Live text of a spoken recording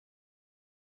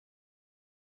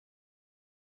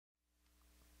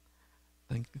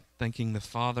thanking the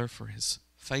Father for His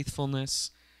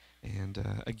faithfulness.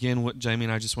 And again, what Jamie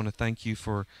and I just want to thank you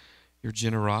for your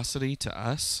generosity to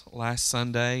us last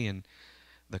Sunday, and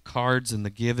the cards and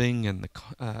the giving and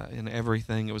and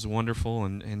everything. It was wonderful,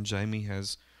 and Jamie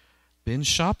has been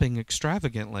shopping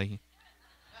extravagantly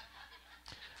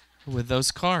with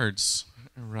those cards,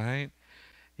 right?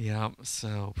 Yeah.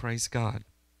 So praise God.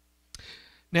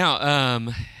 Now,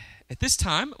 at this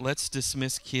time, let's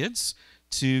dismiss kids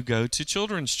to go to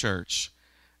children's church,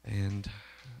 and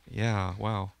yeah,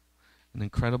 wow, an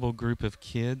incredible group of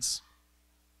kids.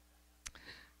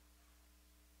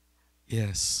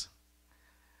 Yes.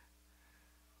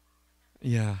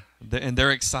 Yeah. And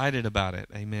they're excited about it.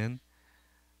 Amen.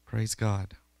 Praise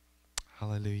God.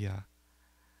 Hallelujah.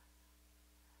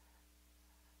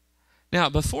 Now,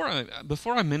 before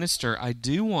I minister, I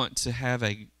do want to have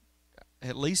a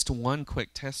at least one quick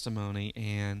testimony.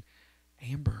 And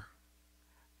Amber,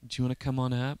 do you want to come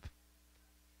on up?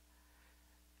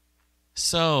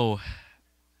 So,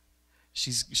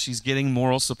 she's getting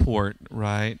moral support,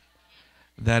 right?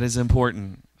 That is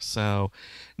important. So,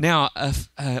 now,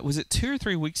 was it 2 or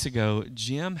 3 weeks ago?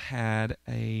 Jim had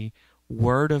a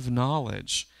word of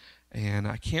knowledge, and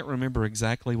I can't remember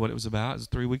exactly what it was about. It was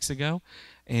 3 weeks ago,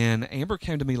 and Amber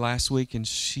came to me last week, and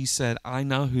she said, "I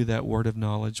know who that word of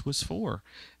knowledge was for,"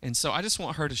 and so I just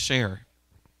want her to share.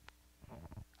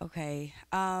 Okay.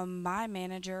 My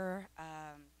manager,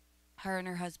 her and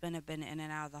her husband have been in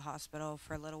and out of the hospital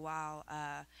for a little while.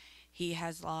 He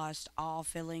has lost all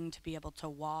feeling to be able to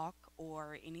walk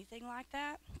or anything like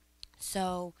that.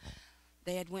 So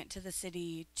they had went to the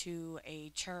city to a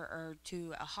church or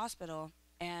to a hospital,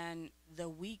 and the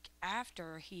week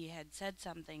after he had said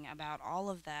something about all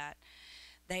of that,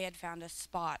 they had found a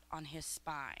spot on his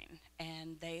spine,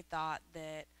 and they thought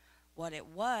that what it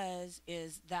was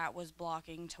is that was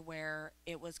blocking to where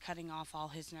it was cutting off all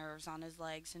his nerves on his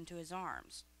legs and to his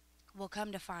arms. Well,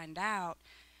 come to find out,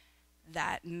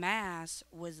 that mass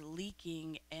was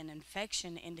leaking an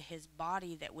infection into his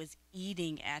body that was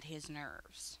eating at his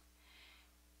nerves.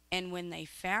 And when they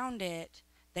found it,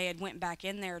 they had went back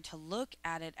in there to look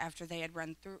at it after they had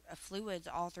run through fluids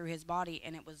all through his body,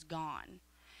 and it was gone.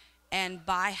 And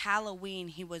by Halloween,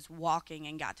 he was walking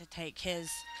and got to take his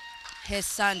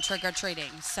son trick or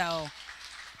treating. So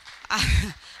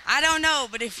I don't know,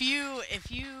 but if you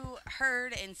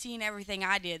heard and seen everything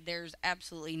I did, there's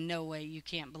absolutely no way you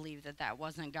can't believe that that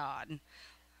wasn't God.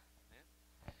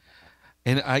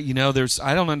 And I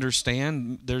don't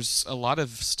understand. There's a lot of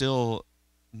still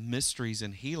mysteries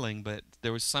in healing, but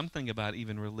there was something about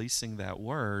even releasing that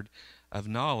word of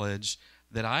knowledge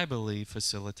that I believe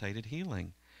facilitated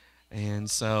healing. And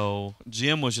so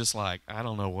Jim was just like, I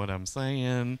don't know what I'm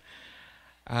saying.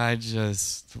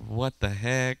 What the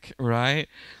heck, right?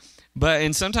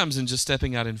 And sometimes in just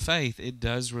stepping out in faith, it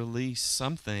does release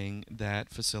something that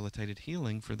facilitated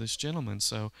healing for this gentleman.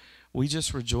 So we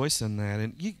just rejoice in that.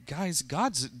 And you guys,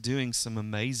 God's doing some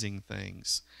amazing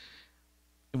things.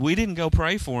 We didn't go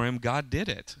pray for him, God did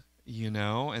it.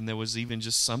 And there was even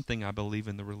just something, I believe,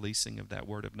 in the releasing of that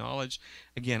word of knowledge.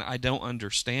 Again, I don't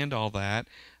understand all that,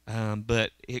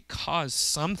 but it caused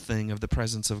something of the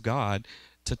presence of God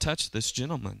to touch this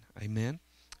gentleman. Amen.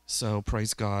 So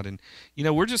praise God. And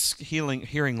we're just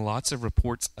hearing lots of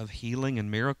reports of healing and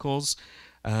miracles.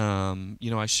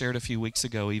 I shared a few weeks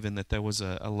ago even that there was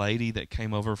a lady that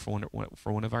came over for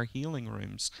one of our healing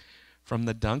rooms from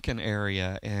the Duncan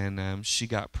area, and she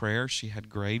got prayer. She had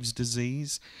Graves'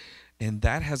 disease, and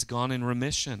that has gone in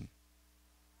remission.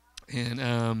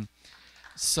 And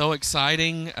so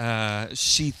exciting.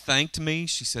 She thanked me.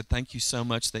 She said, "Thank you so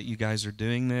much that you guys are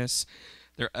doing this."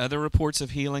 There are other reports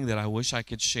of healing that I wish I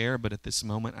could share, but at this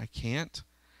moment I can't.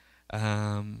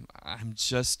 I'm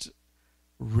just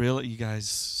really, you guys,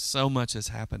 so much is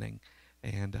happening,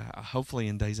 and hopefully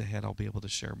in days ahead I'll be able to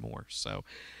share more. So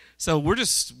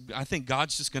I think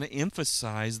God's just going to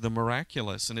emphasize the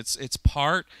miraculous, and it's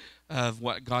part of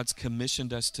what God's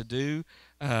commissioned us to do.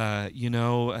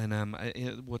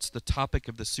 And what's the topic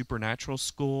of the supernatural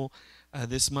school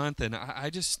this month? And I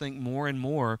just think more and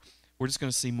more we're just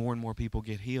going to see more and more people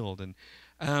get healed. And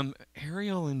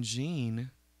Ariel and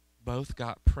Jean both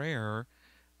got prayer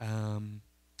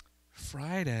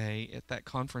Friday at that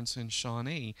conference in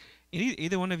Shawnee.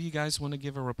 Either one of you guys want to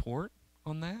give a report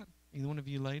on that? Either one of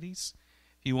you ladies?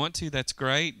 If you want to, that's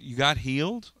great. You got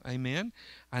healed. Amen.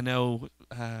 I know,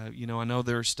 I know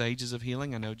there are stages of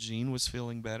healing. I know Jean was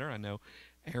feeling better. I know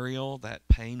Ariel, that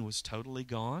pain was totally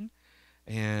gone.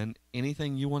 And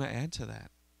anything you want to add to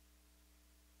that?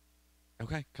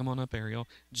 Okay, come on up, Ariel.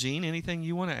 Jean, anything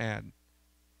you want to add?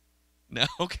 No?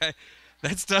 Okay.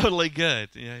 That's totally good.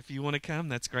 Yeah, if you want to come,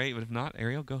 that's great. But if not,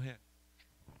 Ariel, go ahead.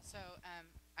 So,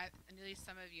 at least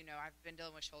some of you know I've been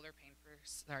dealing with shoulder pain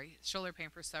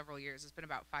for several years. It's been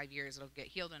about 5 years. It'll get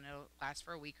healed and it'll last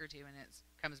for a week or two, and it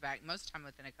comes back most of the time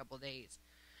within a couple of days.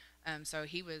 So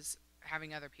he was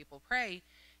having other people pray,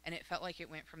 and it felt like it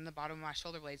went from the bottom of my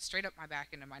shoulder blade straight up my back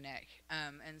into my neck.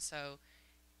 And so,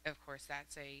 of course,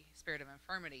 that's a spirit of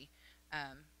infirmity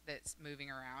that's moving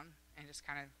around and just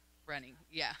kind of running.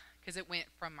 Yeah, because it went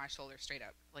from my shoulder straight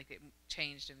up, like it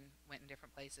changed and went in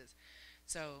different places.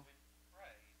 So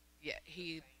yeah,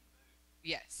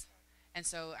 yes. And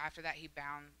so after that, he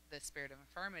bound the spirit of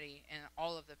infirmity, and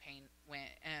all of the pain went.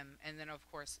 And then, of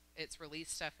course, it's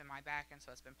released stuff in my back, and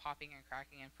so it's been popping and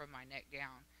cracking, and from my neck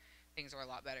down, things are a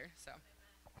lot better. So,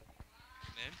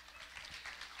 Amen.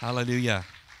 Hallelujah.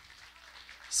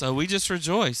 So we just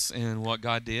rejoice in what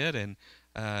God did, and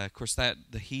of course, that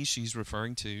the he she's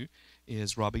referring to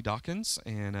is Robbie Dawkins,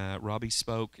 and Robbie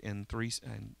spoke in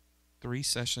three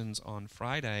sessions on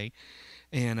Friday,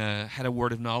 and had a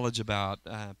word of knowledge about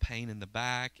pain in the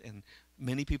back, and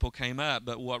many people came up.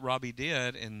 But what Robbie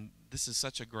did, and this is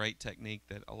such a great technique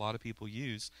that a lot of people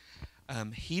use,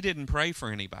 he didn't pray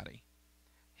for anybody.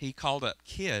 He called up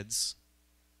kids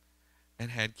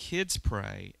and had kids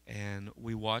pray, and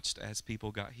we watched as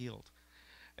people got healed.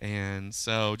 And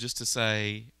so, just to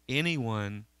say,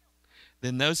 anyone,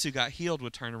 then those who got healed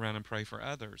would turn around and pray for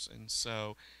others. And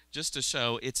so, just to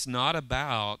show, it's not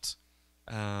about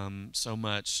so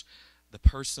much the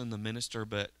person, the minister,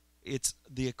 but it's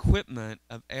the equipment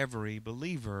of every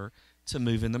believer to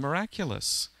move in the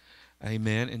miraculous.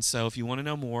 Amen. And so, if you want to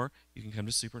know more, you can come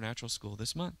to Supernatural School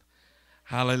this month.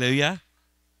 Hallelujah.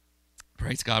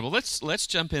 Praise God. Well, let's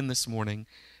jump in this morning,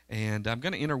 and I'm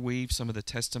going to interweave some of the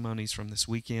testimonies from this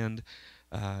weekend.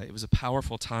 It was a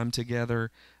powerful time together.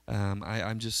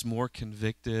 I'm just more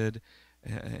convicted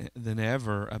than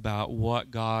ever about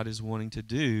what God is wanting to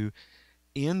do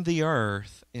in the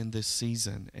earth in this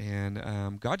season,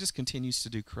 and God just continues to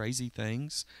do crazy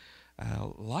things.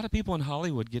 A lot of people in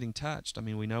Hollywood getting touched. I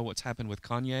mean, we know what's happened with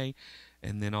Kanye,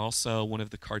 and then also one of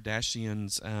the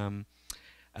Kardashians'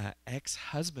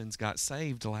 ex-husbands got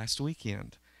saved last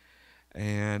weekend.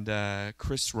 And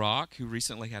Chris Rock, who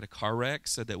recently had a car wreck,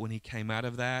 said that when he came out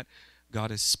of that,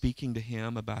 God is speaking to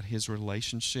him about his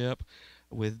relationship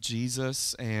with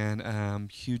Jesus. And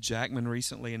Hugh Jackman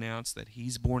recently announced that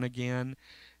he's born again.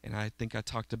 And I think I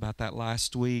talked about that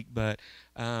last week. But,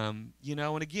 and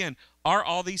again, are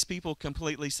all these people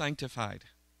completely sanctified?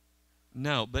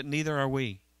 No, but neither are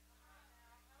we.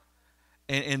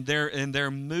 And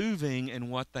they're moving in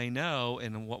what they know.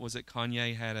 And what was it?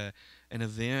 Kanye had an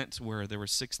event where there were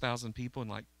 6,000 people, and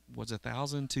like was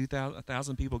 1,000, 2,000,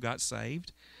 1,000 people got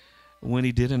saved when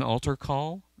he did an altar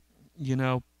call.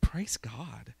 Praise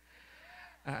God.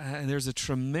 And there's a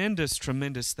tremendous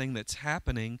thing that's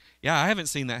happening. Yeah, I haven't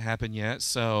seen that happen yet.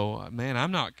 So, man,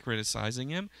 I'm not criticizing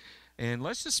him. And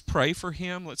let's just pray for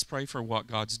him. Let's pray for what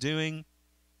God's doing.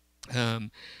 I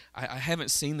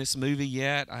haven't seen this movie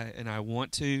yet, and I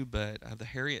want to, but the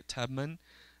Harriet Tubman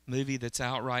movie that's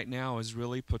out right now is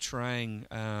really portraying.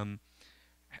 How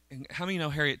many know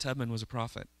Harriet Tubman was a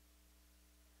prophet?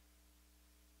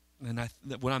 And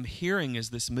what I'm hearing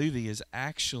is this movie is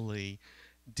actually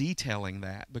detailing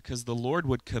that, because the Lord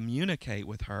would communicate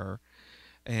with her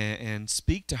and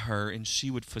speak to her, and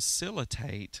she would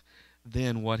facilitate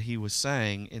then what he was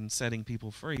saying in setting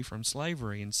people free from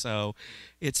slavery. And so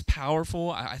it's powerful.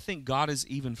 I think God is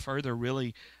even further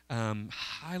really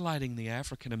highlighting the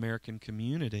African American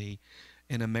community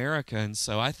in America. And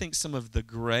so I think some of the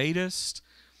greatest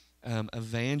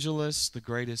evangelists, the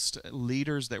greatest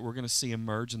leaders that we're going to see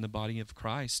emerge in the body of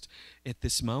Christ at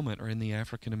this moment are in the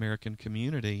African American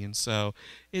community. And so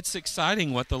it's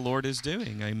exciting what the Lord is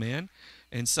doing. Amen.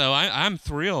 And so I'm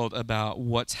thrilled about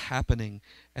what's happening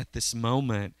at this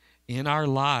moment in our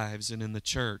lives and in the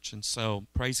church. And so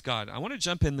praise God. I want to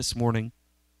jump in this morning,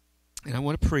 and I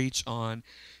want to preach on,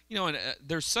 and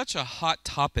there's such a hot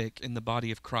topic in the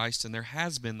body of Christ, and there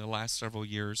has been the last several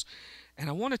years. And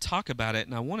I want to talk about it,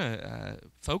 and I want to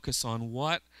focus on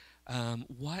what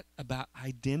about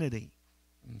identity,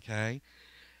 okay?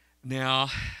 Now,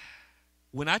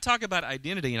 when I talk about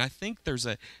identity, and I think there's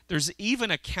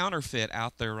even a counterfeit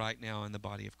out there right now in the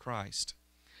body of Christ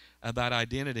about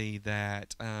identity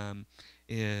that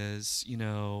is,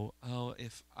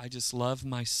 if I just love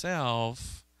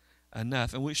myself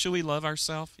enough, and should we love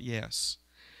ourselves? Yes.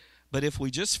 But if we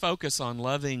just focus on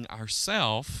loving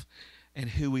ourselves and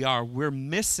who we are, we're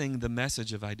missing the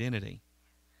message of identity.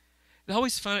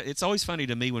 It's always funny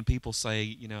to me when people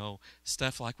say,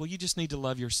 stuff like, well, you just need to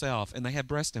love yourself, and they have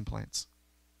breast implants.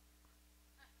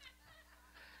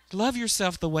 Love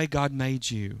yourself the way God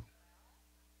made you.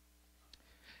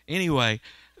 Anyway,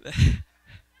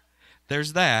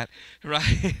 there's that,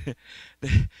 right?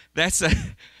 That's a,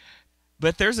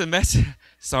 but there's a message.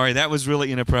 Sorry, that was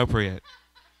really inappropriate,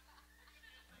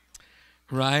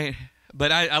 right?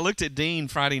 But I looked at Dean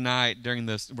Friday night during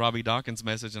this Robbie Dawkins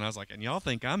message, and I was like, and y'all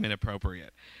think I'm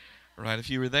inappropriate, right? If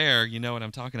you were there, you know what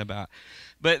I'm talking about.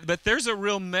 But there's a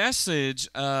real message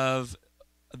of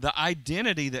the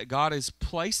identity that God is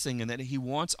placing and that he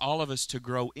wants all of us to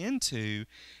grow into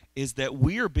is that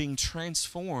we are being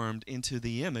transformed into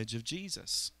the image of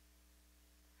Jesus.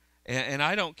 And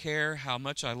I don't care how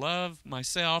much I love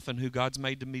myself and who God's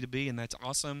made me to be, and that's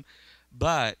awesome.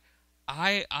 But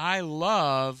I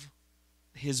love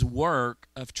his work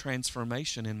of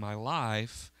transformation in my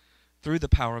life through the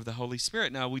power of the Holy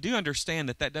Spirit. Now, we do understand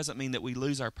that that doesn't mean that we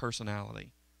lose our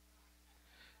personality.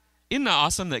 Isn't it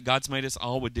awesome that God's made us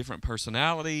all with different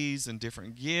personalities and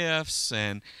different gifts,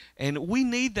 and we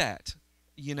need that,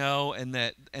 you know, and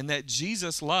that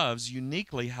Jesus loves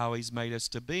uniquely how he's made us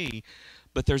to be.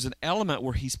 But there's an element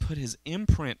where he's put his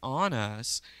imprint on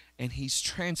us, and he's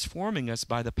transforming us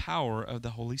by the power of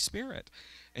the Holy Spirit.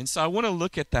 And so I want to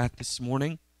look at that this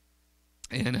morning.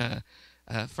 And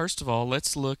first of all,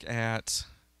 let's look at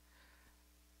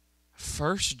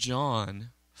 1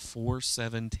 John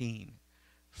 4:17.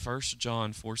 1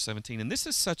 John 4:17. And this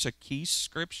is such a key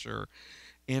scripture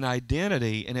in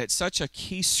identity, and it's such a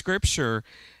key scripture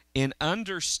in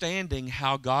understanding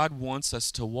how God wants us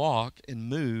to walk and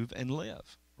move and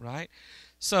live, right?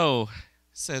 So it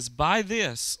says, by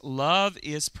this love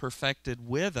is perfected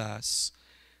with us,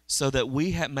 so that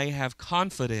we may have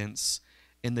confidence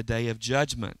in the day of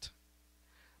judgment.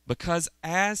 Because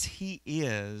as he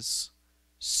is,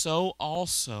 so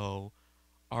also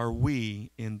are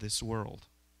we in this world.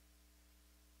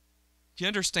 Do you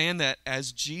understand that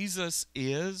as Jesus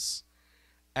is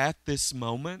at this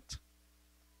moment,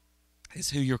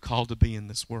 is who you're called to be in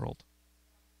this world?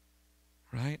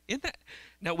 Right? Isn't that,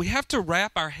 now, we have to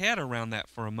wrap our head around that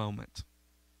for a moment,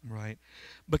 right?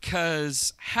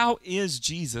 Because how is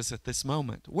Jesus at this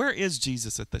moment? Where is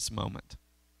Jesus at this moment?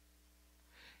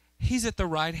 He's at the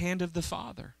right hand of the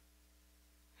Father.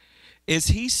 Is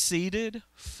he seated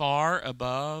far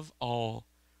above all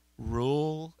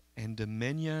rule and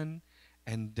dominion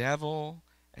and devil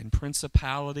and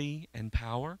principality and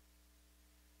power?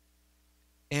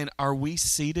 And are we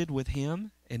seated with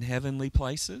him in heavenly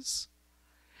places?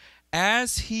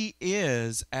 As he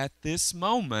is at this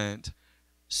moment,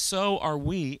 so are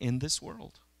we in this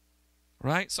world.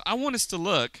 Right? So I want us to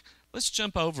look. Let's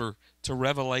jump over to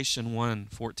Revelation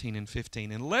 1:14 and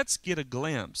 15, and let's get a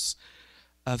glimpse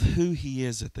of who he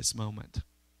is at this moment.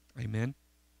 Amen?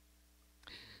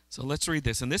 So let's read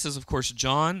this. And this is, of course,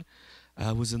 John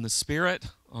was in the Spirit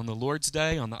on the Lord's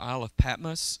Day on the Isle of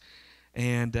Patmos.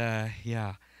 And,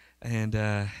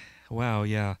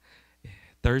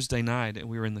 Thursday night,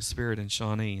 we were in the Spirit in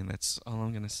Shawnee, and that's all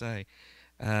I'm going to say.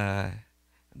 I'm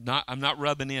not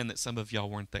rubbing in that some of y'all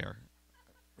weren't there,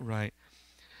 right?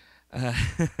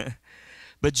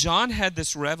 But John had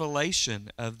this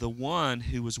revelation of the one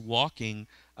who was walking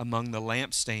among the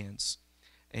lampstands.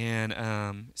 And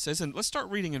it says, and let's start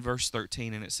reading in verse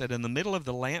 13. And it said, in the middle of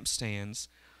the lampstands,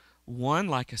 one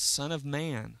like a son of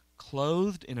man,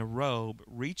 clothed in a robe,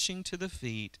 reaching to the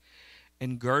feet,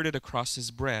 and girded across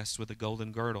his breast with a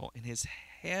golden girdle. And his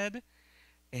head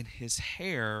and his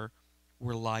hair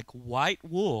were like white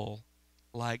wool,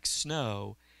 like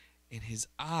snow, and his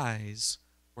eyes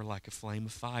were like a flame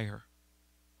of fire.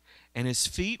 And his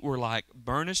feet were like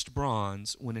burnished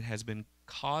bronze when it has been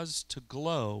caused to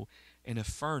glow in a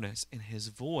furnace, and his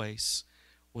voice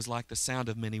was like the sound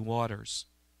of many waters.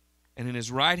 And in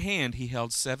his right hand he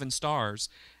held 7 stars,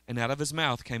 and out of his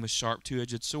mouth came a sharp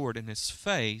 2-edged sword, and his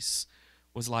face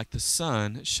was like the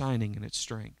sun shining in its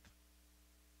strength.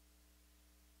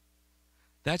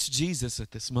 That's Jesus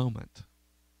at this moment,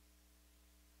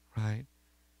 right?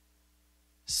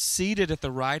 Seated at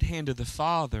the right hand of the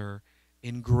Father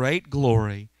in great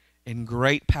glory, in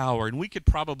great power. And we could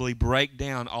probably break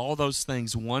down all those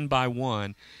things one by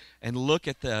one and look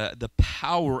at the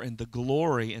power and the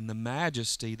glory and the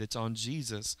majesty that's on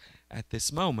Jesus at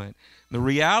this moment. The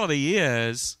reality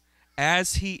is,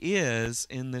 as he is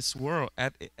in this world,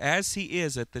 as he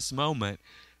is at this moment,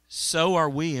 so are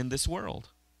we in this world.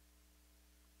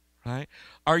 Right?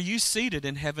 Are you seated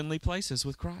in heavenly places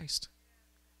with Christ?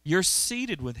 You're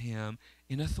seated with him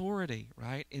in authority,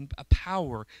 right? In a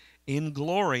power, in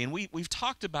glory. And we've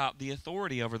talked about the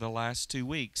authority over the last 2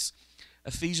 weeks.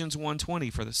 Ephesians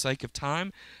 1:20, for the sake of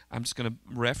time, I'm just going to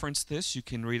reference this. You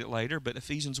can read it later, but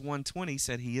Ephesians 1:20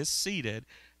 said he is seated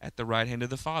at the right hand of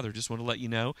the Father. Just want to let you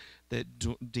know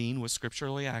that Dean was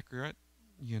scripturally accurate,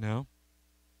 you know.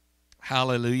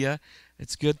 Hallelujah.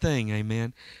 It's a good thing.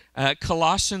 Amen.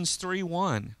 Colossians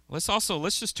 3:1.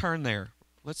 Let's just turn there.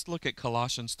 Let's look at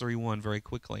Colossians 3:1 very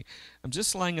quickly. I'm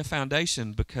just laying a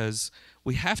foundation because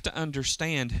we have to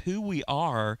understand who we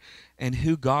are and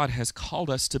who God has called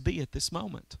us to be at this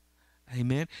moment.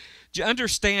 Amen. Do you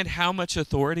understand how much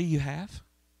authority you have?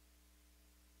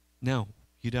 No,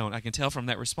 you don't. I can tell from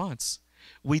that response.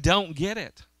 We don't get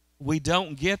it. We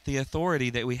don't get the authority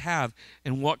that we have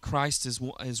and what Christ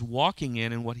is walking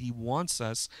in and what he wants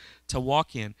us to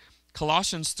walk in.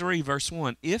 Colossians 3, verse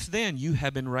 1, if then you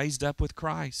have been raised up with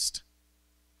Christ,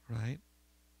 right?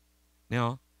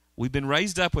 Now, we've been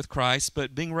raised up with Christ,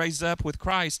 but being raised up with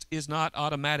Christ is not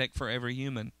automatic for every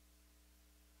human.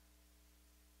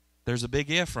 There's a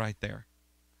big if right there,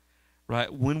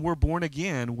 right? When we're born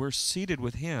again, we're seated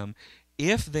with him.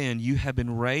 If then you have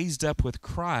been raised up with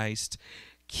Christ,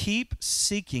 keep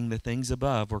seeking the things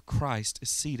above where Christ is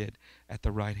seated at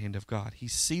the right hand of God.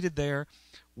 He's seated there.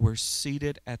 We're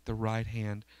seated at the right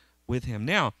hand with him.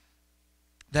 Now,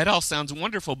 that all sounds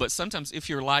wonderful, but sometimes if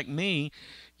you're like me,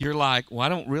 you're like, well, I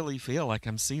don't really feel like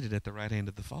I'm seated at the right hand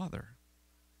of the Father.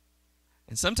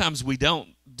 And sometimes we don't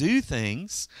do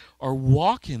things or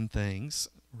walk in things,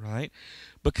 right?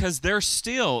 Because there's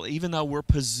still, even though we're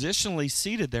positionally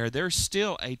seated there, there's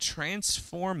still a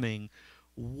transforming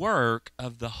work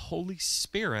of the Holy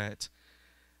Spirit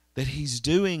that he's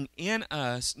doing in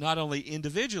us, not only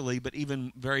individually, but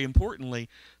even very importantly,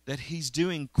 that he's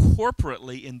doing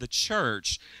corporately in the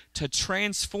church to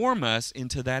transform us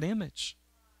into that image,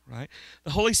 right?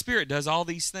 The Holy Spirit does all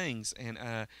these things, and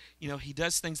he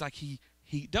does things like he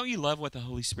don't you love what the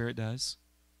Holy Spirit does?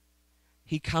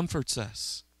 He comforts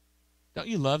us. Don't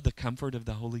you love the comfort of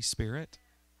the Holy Spirit,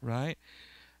 right?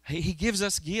 He gives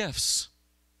us gifts,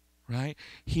 right?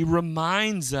 He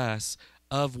reminds us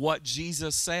of what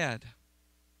Jesus said.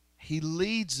 He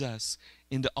leads us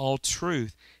into all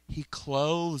truth. He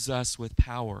clothes us with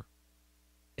power.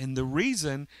 And the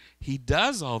reason he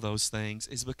does all those things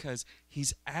is because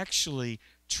he's actually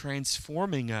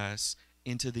transforming us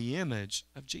into the image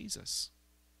of Jesus.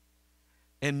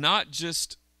 And not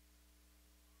just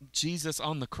Jesus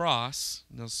on the cross.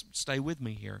 Now, stay with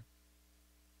me here.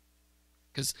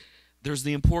 Because there's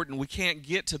the important, we can't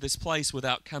get to this place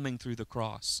without coming through the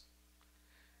cross.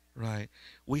 Right.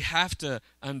 We have to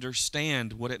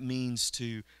understand what it means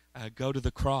to go to the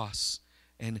cross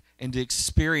and to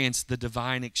experience the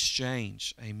divine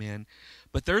exchange. Amen.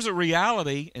 But there's a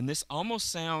reality, and this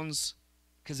almost sounds,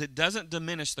 because it doesn't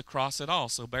diminish the cross at all,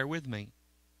 so bear with me.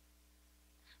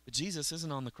 But Jesus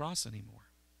isn't on the cross anymore.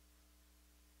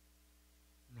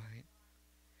 Right.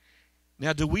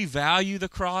 Now, do we value the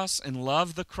cross and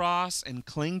love the cross and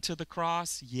cling to the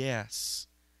cross? Yes.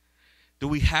 Do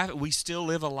we still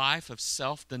live a life of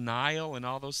self-denial and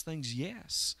all those things?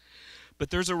 Yes.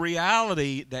 But there's a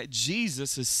reality that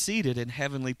Jesus is seated in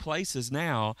heavenly places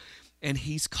now, and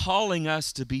he's calling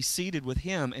us to be seated with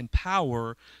him in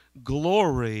power,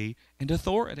 glory, and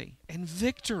authority, and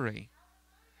victory.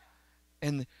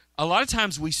 And a lot of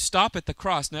times we stop at the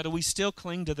cross. Now, do we still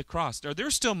cling to the cross? Are there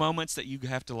still moments that you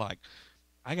have to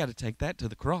I got to take that to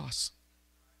the cross?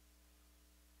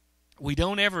 We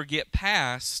don't ever get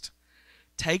past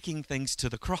taking things to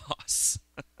the cross.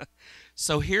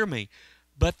 So hear me.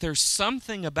 But there's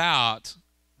something about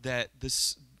that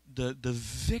the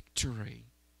victory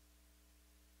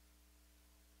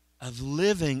of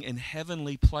living in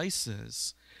heavenly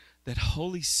places that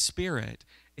Holy Spirit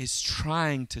is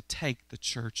trying to take the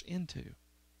church into.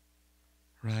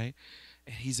 Right?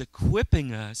 And he's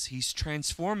equipping us, he's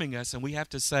transforming us, and we have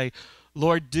to say,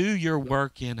 Lord, do your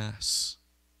work in us.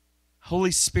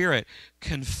 Holy Spirit,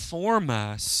 conform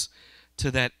us to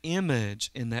that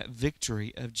image and that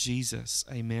victory of Jesus.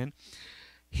 Amen.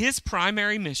 His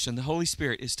primary mission, the Holy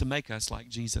Spirit, is to make us like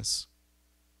Jesus.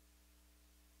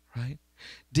 Right?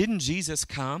 Didn't Jesus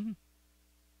come?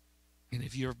 And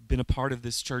if you've been a part of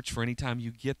this church for any time,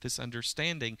 you get this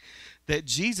understanding that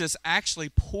Jesus actually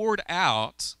poured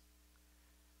out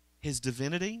his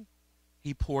divinity.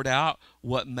 He poured out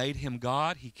what made him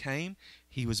God. He came,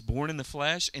 he was born in the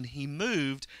flesh, and he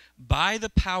moved by the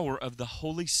power of the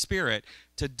Holy Spirit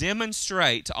to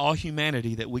demonstrate to all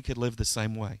humanity that we could live the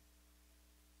same way.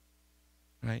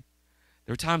 Right?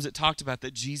 There were times it talked about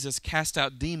that Jesus cast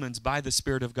out demons by the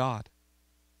Spirit of God.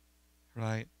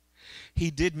 Right? He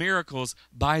did miracles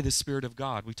by the Spirit of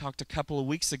God. We talked a couple of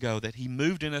weeks ago that he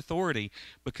moved in authority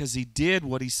because he did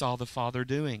what he saw the Father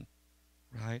doing.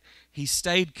 right? He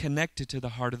stayed connected to the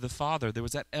heart of the Father. There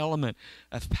was that element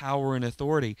of power and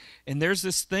authority. And there's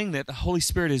this thing that the Holy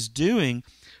Spirit is doing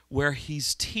where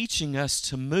he's teaching us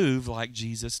to move like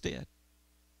Jesus did.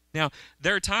 Now,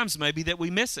 there are times maybe that we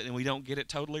miss it and we don't get it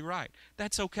totally right.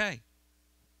 That's okay.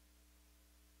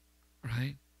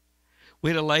 Right? We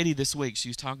had a lady this week. She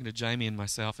was talking to Jamie and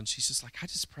myself, and she's just like, I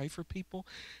just pray for people,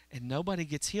 and nobody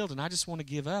gets healed, and I just want to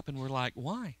give up. And we're like,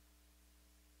 why?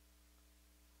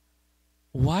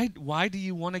 Why do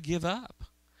you want to give up?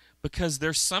 Because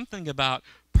there's something about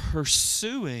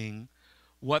pursuing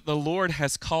what the Lord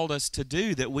has called us to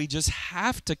do that we just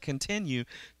have to continue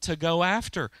to go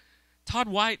after. Todd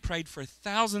White prayed for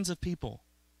thousands of people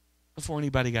before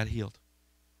anybody got healed.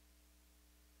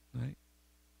 Right?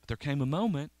 But there came a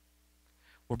moment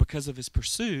where, because of his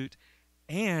pursuit,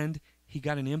 and he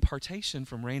got an impartation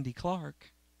from Randy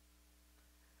Clark,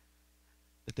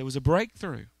 that there was a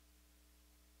breakthrough.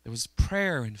 There was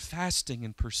prayer and fasting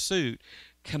and pursuit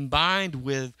combined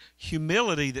with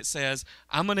humility that says,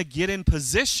 I'm going to get in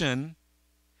position.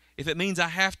 If it means I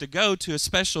have to go to a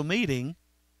special meeting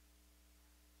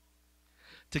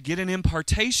to get an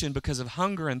impartation because of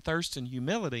hunger and thirst and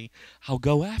humility, I'll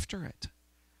go after it.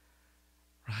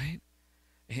 Right?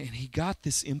 And he got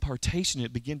this impartation.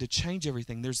 It began to change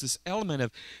everything. There's this element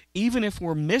of, even if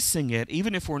we're missing it,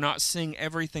 even if we're not seeing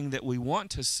everything that we want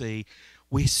to see,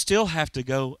 we still have to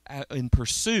go in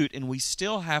pursuit, and we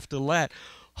still have to let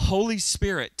Holy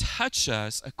Spirit touch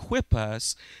us, equip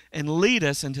us, and lead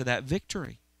us into that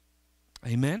victory.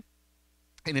 Amen?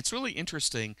 And it's really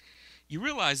interesting. You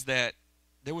realize that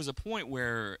there was a point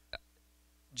where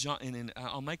John, and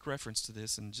I'll make reference to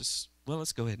this and just, well,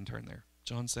 let's go ahead and turn there.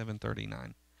 John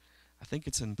 7:39. I think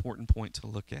it's an important point to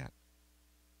look at.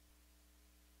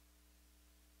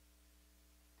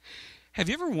 Have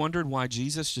you ever wondered why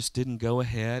Jesus just didn't go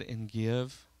ahead and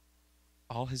give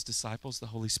all his disciples the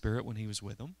Holy Spirit when he was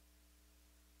with them?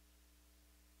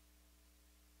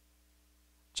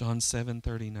 John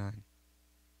 7:39.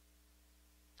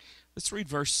 Let's read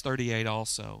verse 38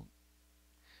 also.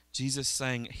 Jesus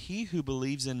saying, He who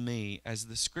believes in me, as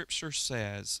the scripture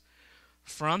says,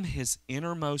 from his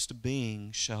innermost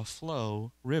being shall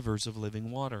flow rivers of living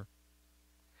water.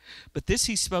 But this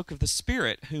he spoke of the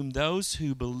Spirit, whom those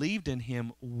who believed in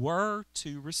him were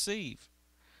to receive.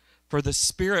 For the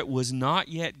Spirit was not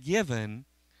yet given,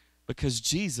 because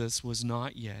Jesus was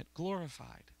not yet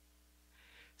glorified.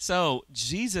 So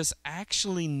Jesus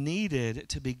actually needed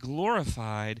to be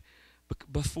glorified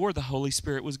before the Holy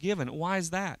Spirit was given. Why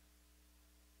is that?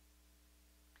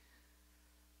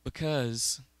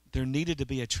 Because there needed to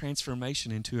be a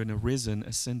transformation into an arisen,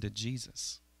 ascended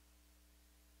Jesus.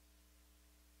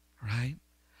 Right?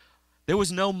 There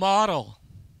was no model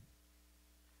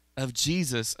of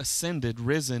Jesus ascended,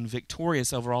 risen,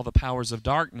 victorious over all the powers of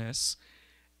darkness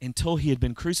until he had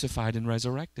been crucified and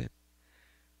resurrected.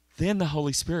 Then the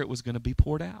Holy Spirit was going to be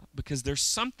poured out, because there's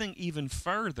something even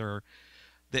further,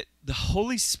 that the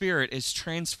Holy Spirit is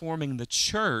transforming the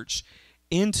church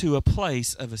into a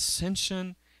place of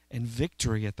ascension and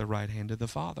victory at the right hand of the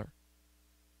Father.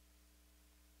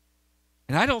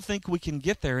 And I don't think we can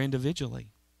get there individually.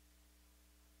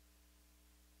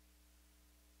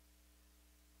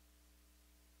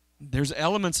 There's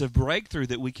elements of breakthrough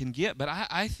that we can get, but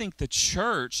I think the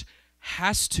church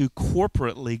has to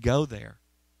corporately go there.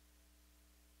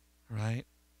 Right?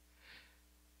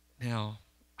 Now,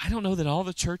 I don't know that all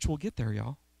the church will get there,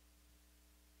 y'all.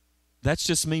 That's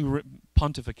just me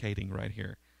pontificating right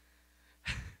here.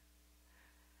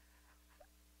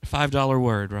 $5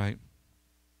 word, right?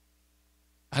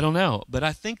 I don't know, but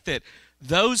I think that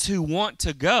those who want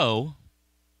to go,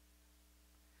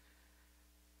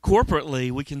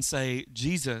 corporately, we can say,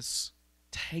 Jesus,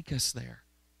 take us there.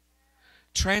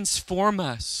 Transform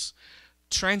us.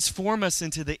 Transform us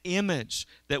into the image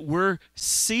that we're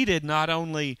seated not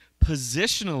only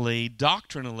positionally,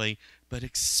 doctrinally, but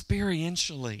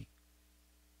experientially.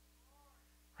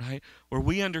 Right? Where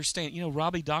we understand,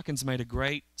 Robbie Dawkins made a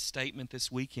great statement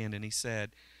this weekend, and he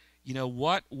said,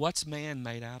 what's man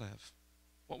made out of?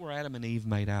 What were Adam and Eve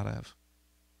made out of?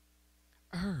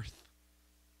 Earth.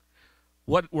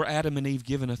 What were Adam and Eve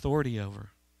given authority over?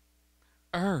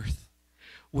 Earth.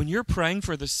 When you're praying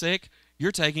for the sick,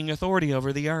 you're taking authority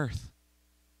over the earth.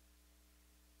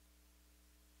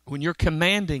 When you're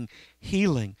commanding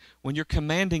healing, when you're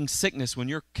commanding sickness, when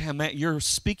you're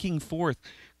speaking forth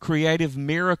creative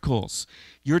miracles,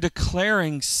 you're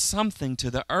declaring something to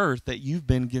the earth that you've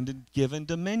been given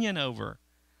dominion over.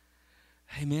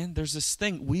 Amen. There's this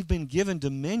thing, we've been given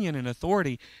dominion and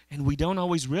authority, and we don't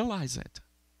always realize it.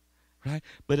 Right?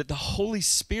 But the Holy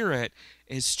Spirit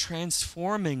is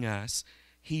transforming us,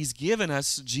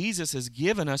 Jesus has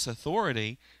given us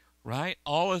authority, right?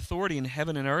 All authority in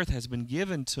heaven and earth has been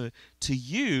given to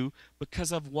you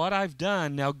because of what I've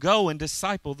done. Now go and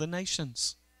disciple the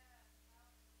nations,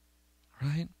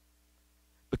 right?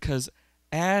 Because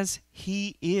as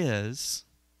he is,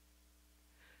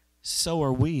 so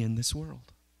are we in this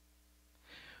world.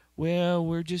 Well,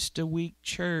 we're just a weak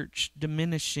church,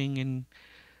 diminishing, and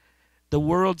the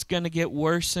world's going to get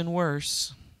worse and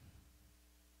worse.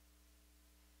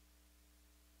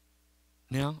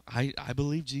 Now, I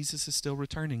believe Jesus is still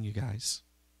returning, you guys,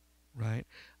 right?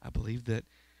 I believe that,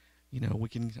 I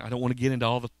don't want to get into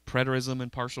all the preterism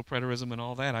and partial preterism and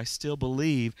all that. I still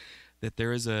believe that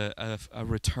there is a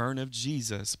return of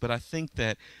Jesus, but I think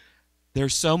that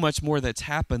there's so much more that's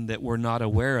happened that we're not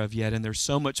aware of yet, and there's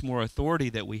so much more authority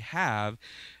that we have,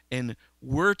 and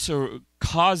we're to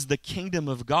cause the kingdom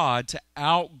of God to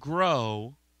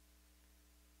outgrow.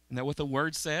 Isn't that what the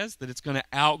word says? That it's going to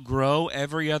outgrow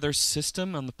every other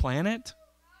system on the planet?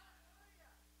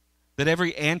 That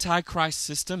every antichrist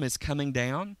system is coming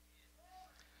down?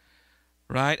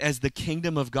 Right? As the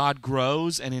kingdom of God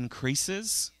grows and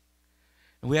increases.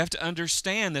 And we have to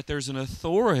understand that there's an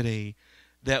authority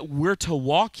that we're to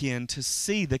walk in to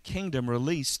see the kingdom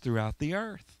released throughout the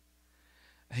earth.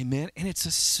 Amen. And it's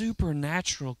a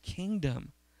supernatural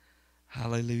kingdom.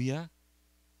 Hallelujah.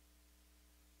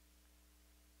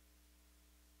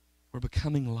 We're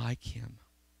becoming like him.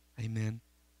 Amen.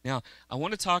 Now, I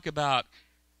want to talk about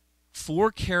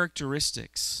 4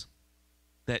 characteristics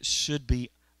that should be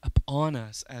upon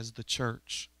us as the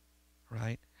church,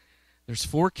 right? There's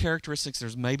 4 characteristics.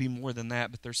 There's maybe more than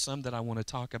that, but there's some that I want to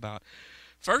talk about.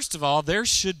 First of all, there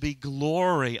should be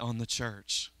glory on the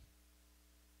church.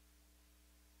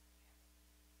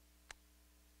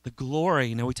 The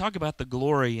glory. We talk about the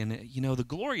glory, and the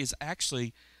glory is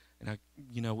actually, and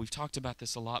we've talked about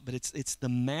this a lot, but it's the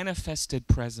manifested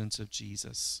presence of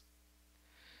Jesus.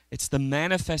 It's the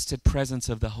manifested presence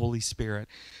of the Holy Spirit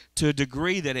to a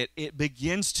degree that it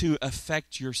begins to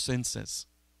affect your senses.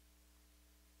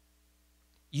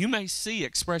 You may see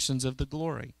expressions of the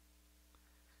glory,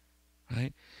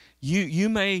 right? You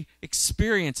may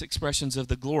experience expressions of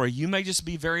the glory. You may just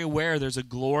be very aware there's a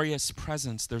glorious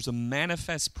presence. There's a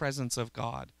manifest presence of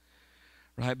God,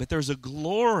 right? But there's a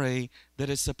glory that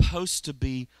is supposed to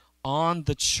be on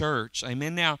the church.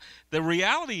 Amen. Now, the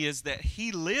reality is that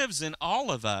he lives in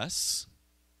all of us,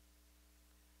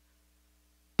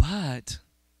 but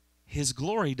his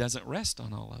glory doesn't rest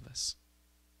on all of us.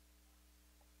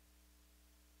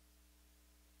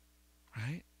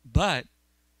 Right? But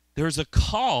there's a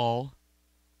call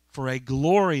for a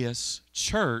glorious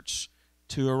church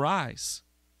to arise.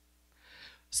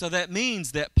 So that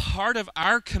means that part of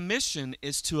our commission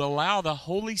is to allow the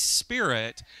Holy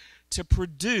Spirit to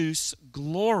produce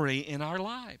glory in our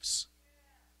lives.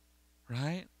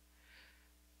 Right?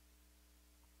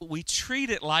 We treat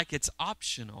it like it's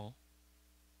optional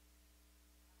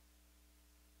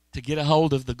to get a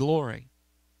hold of the glory.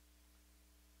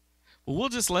 Well, we'll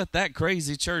just let that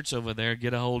crazy church over there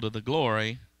get a hold of the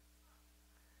glory.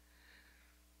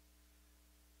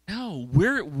 No,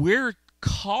 we're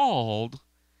called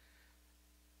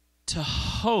to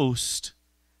host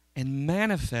and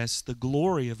manifest the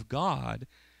glory of God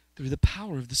through the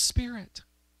power of the Spirit.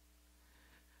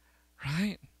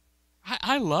 Right?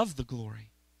 I love the glory.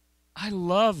 I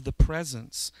love the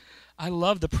presence. I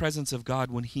love the presence of God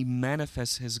when he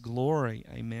manifests his glory.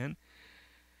 Amen.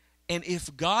 And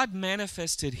if God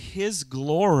manifested his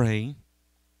glory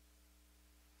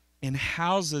in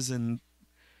houses and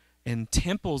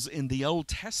temples in the Old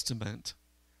Testament,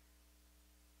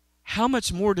 how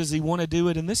much more does he want to do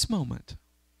it in this moment?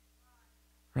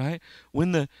 Right?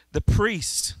 When the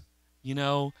priest,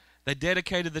 they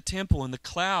dedicated the temple and the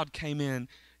cloud came in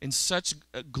such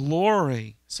a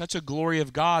glory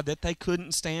of God that they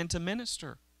couldn't stand to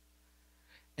minister.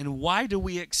 And why do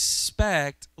we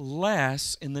expect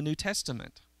less in the New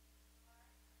Testament?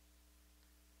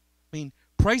 I mean,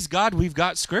 praise God we've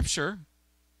got Scripture.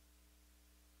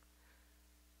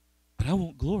 But I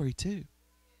want glory too.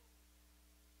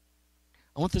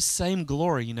 I want the same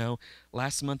glory.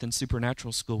 Last month in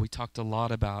Supernatural School we talked a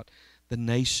lot about the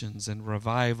nations and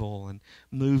revival and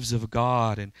moves of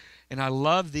God. And I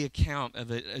love the account of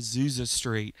Azusa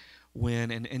Street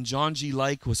when, and John G.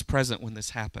 Lake was present when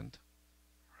this happened.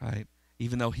 Right?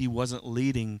 Even though he wasn't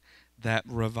leading that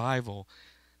revival.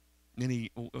 And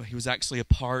he was actually a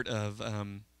part of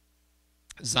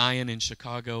Zion in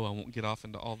Chicago. I won't get off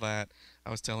into all that.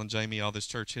 I was telling Jamie all this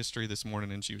church history this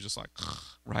morning, and she was just like,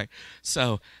 right?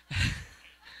 So,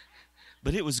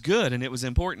 but it was good, and it was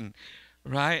important,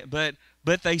 right? But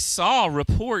But they saw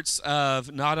reports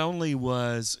of not only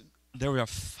was there a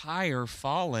fire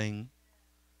falling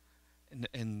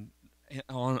and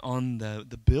on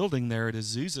the building there at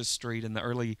Azusa Street in the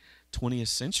early 20th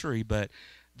century, but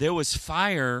there was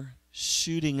fire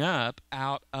shooting up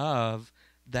out of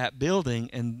that building,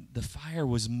 and the fire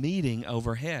was meeting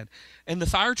overhead. And the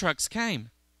fire trucks came,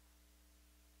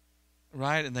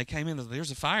 right? And they came in,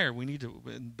 there's a fire, we need to,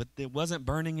 but it wasn't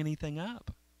burning anything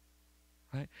up,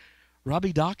 right?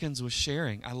 Robbie Dawkins was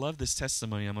sharing, I love this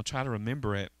testimony, I'm going to try to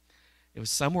remember it. It was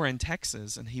somewhere in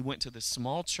Texas, and he went to this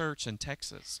small church in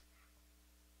Texas.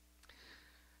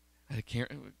 I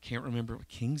can't remember,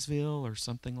 Kingsville or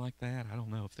something like that. I don't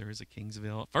know if there is a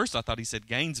Kingsville. At first I thought he said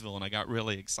Gainesville, and I got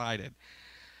really excited.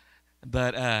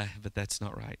 But that's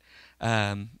not right.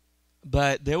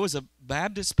 But there was a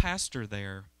Baptist pastor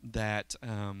there that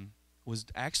was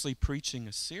actually preaching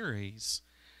a series,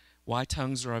 Why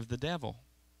Tongues Are of the Devil.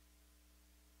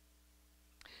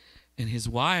 And his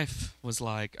wife was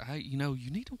like,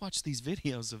 you need to watch these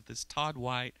videos of this Todd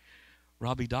White,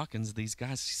 Robbie Dawkins, these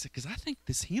guys. She said, because I think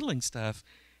this healing stuff,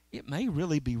 it may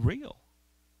really be real.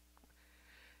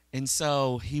 And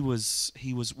so was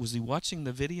he watching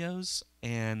the videos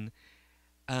and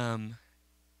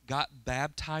got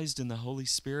baptized in the Holy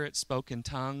Spirit, spoke in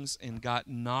tongues, and got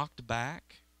knocked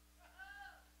back.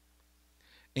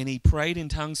 And he prayed in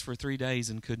tongues for 3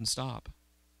 days and couldn't stop.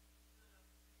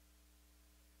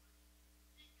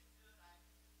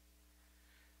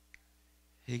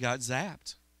 He got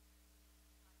zapped.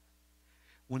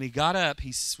 When he got up, he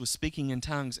was speaking in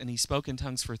tongues, and he spoke in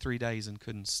tongues for 3 days and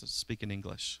couldn't speak in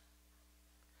English.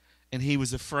 And he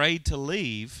was afraid to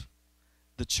leave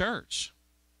the church.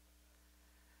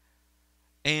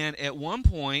 And at one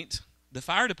point, the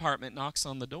fire department knocks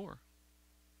on the door.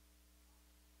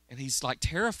 And he's like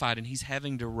terrified, and he's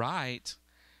having to write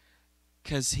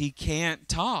because he can't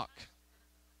talk.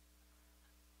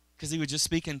 Because he would just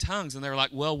speak in tongues. And they were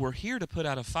like, well, we're here to put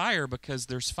out a fire because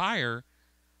there's fire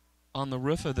on the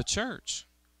roof of the church.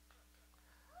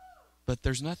 But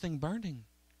there's nothing burning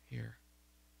here.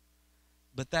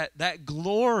 But that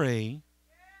glory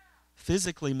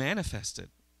physically manifested.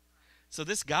 So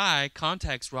this guy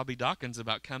contacts Robbie Dawkins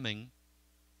about coming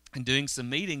and doing some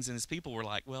meetings, and his people were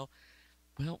like, well,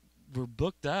 we're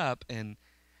booked up, and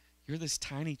you're this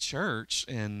tiny church,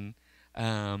 and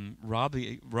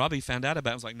Robbie found out about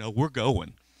it and was like, no, we're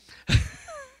going.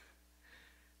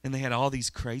 And they had all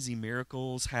these crazy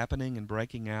miracles happening and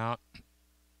breaking out.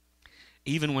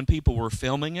 Even when people were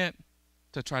filming it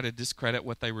to try to discredit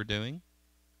what they were doing.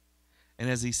 And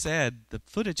as he said, the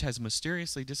footage has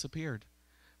mysteriously disappeared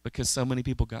because so many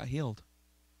people got healed.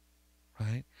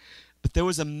 Right? But there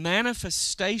was a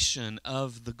manifestation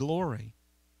of the glory.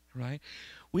 Right?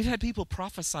 We've had people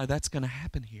prophesy that's going to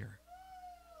happen here.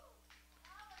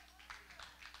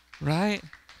 Right?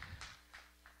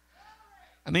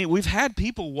 I mean, we've had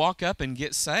people walk up and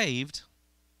get saved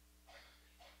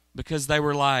because they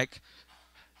were like,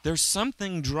 there's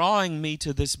something drawing me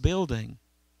to this building,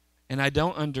 and I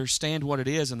don't understand what it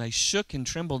is, and they shook and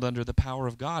trembled under the power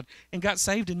of God and got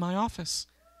saved in my office.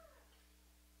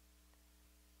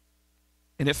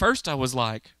 And at first I was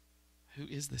like, who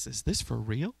is this? Is this for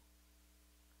real?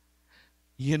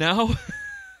 You know?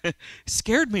 It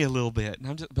scared me a little bit.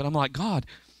 But I'm like, God,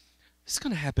 it's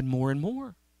going to happen more and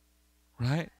more.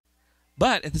 Right?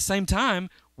 But at the same time,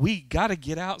 we got to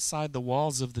get outside the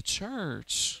walls of the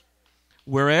church,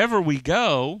 wherever we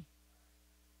go,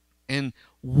 and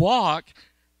walk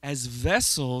as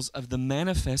vessels of the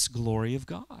manifest glory of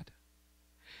God.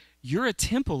 You're a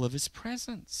temple of His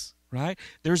presence, right?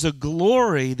 There's a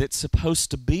glory that's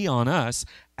supposed to be on us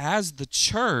as the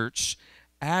church,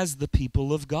 as the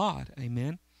people of God.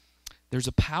 Amen? There's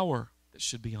a power that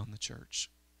should be on the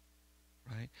church.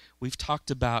 Right? We've talked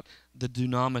about the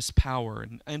dunamis power.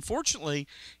 And unfortunately,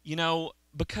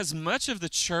 because much of the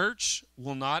church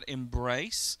will not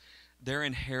embrace their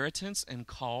inheritance and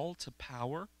call to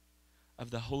power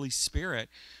of the Holy Spirit,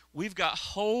 we've got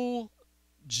whole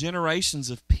generations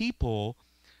of people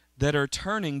that are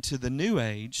turning to the New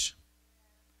Age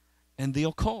and the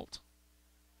occult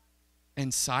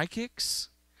and psychics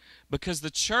because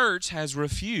the church has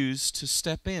refused to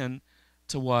step in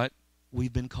to what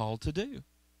we've been called to do,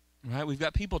 right? We've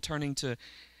got people turning to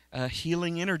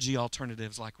healing energy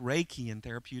alternatives like Reiki and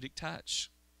therapeutic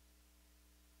touch.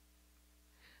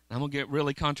 I'm going to get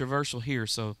really controversial here,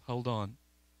 so hold on.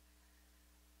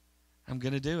 I'm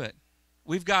going to do it.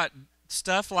 We've got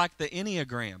stuff like the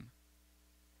Enneagram,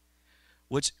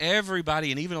 which everybody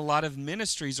and even a lot of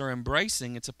ministries are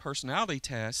embracing. It's a personality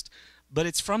test, but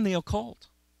it's from the occult.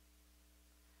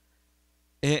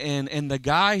 And the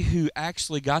guy who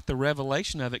actually got the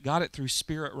revelation of it got it through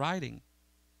spirit writing.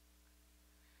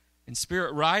 And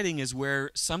spirit writing is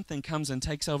where something comes and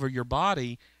takes over your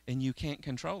body and you can't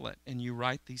control it, and you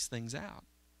write these things out.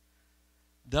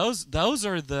 Those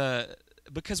are the,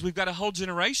 because we've got a whole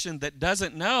generation that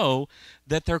doesn't know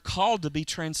that they're called to be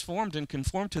transformed and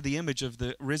conformed to the image of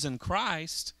the risen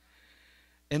Christ.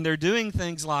 And they're doing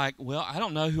things like, well, I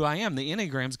don't know who I am. The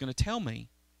Enneagram's going to tell me.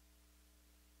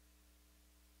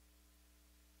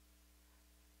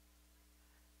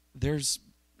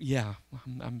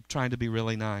 I'm trying to be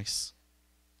really nice.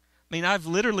 I mean, I've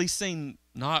literally seen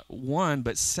not one,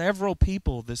 but several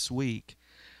people this week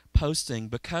posting,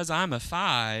 because I'm a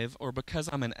 5 or because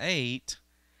I'm an 8,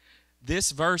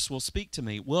 this verse will speak to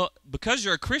me. Well, because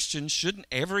you're a Christian, shouldn't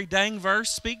every dang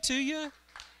verse speak to you?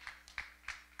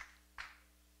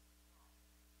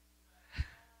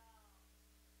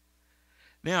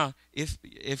 Now,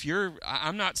 if you're,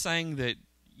 I'm not saying that,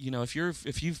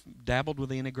 if you've dabbled with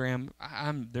the Enneagram,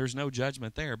 there's no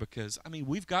judgment there, because I mean,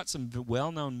 we've got some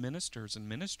well-known ministers and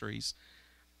ministries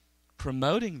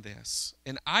promoting this,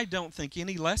 and I don't think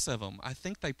any less of them. I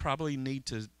think they probably need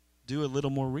to do a little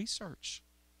more research,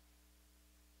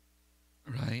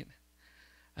 right?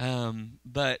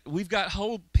 But we've got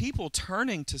whole people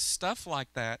turning to stuff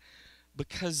like that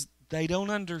because they don't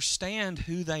understand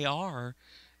who they are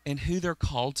and who they're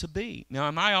called to be. Now,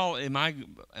 I'm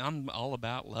all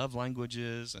about love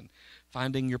languages and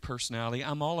finding your personality.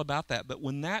 I'm all about that. But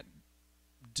when that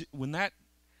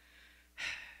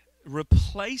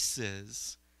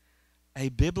replaces a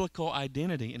biblical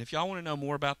identity, and if y'all want to know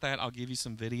more about that, I'll give you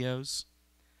some videos.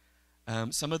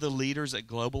 Some of the leaders at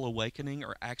Global Awakening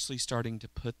are actually starting to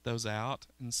put those out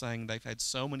and saying they've had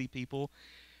so many people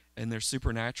in their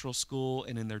supernatural school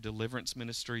and in their deliverance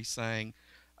ministry saying,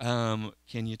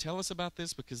 can you tell us about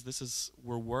this? Because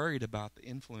we're worried about the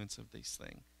influence of these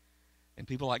things. And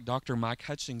people like Dr. Mike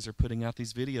Hutchings are putting out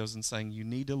these videos and saying, you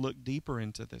need to look deeper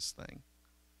into this thing.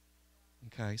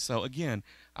 Okay, so again,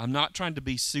 I'm not trying to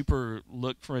be super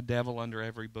look for a devil under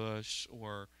every bush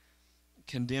or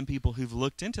condemn people who've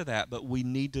looked into that, but we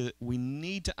need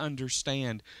to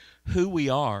understand who we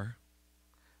are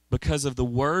because of the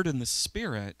Word and the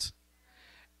Spirit,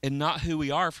 and not who we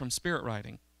are from spirit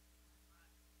writing.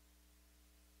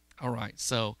 All right,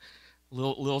 so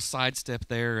little sidestep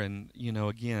there, and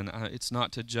again, it's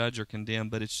not to judge or condemn,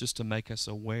 but it's just to make us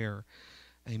aware.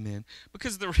 Amen.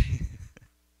 Because the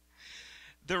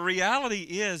reality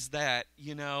is that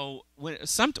when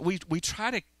we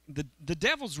try to, the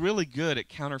devil's really good at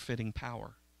counterfeiting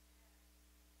power,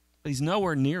 but he's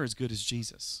nowhere near as good as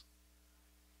Jesus,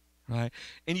 right?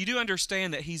 And you do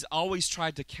understand that he's always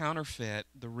tried to counterfeit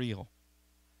the real.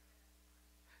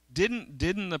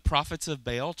 Didn't the prophets of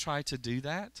Baal try to do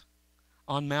that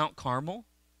on Mount Carmel?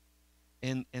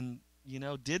 And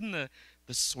didn't the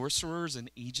sorcerers in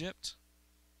Egypt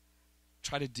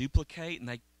try to duplicate, and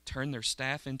they turn their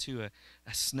staff into a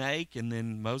snake, and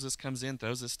then Moses comes in,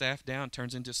 throws the staff down,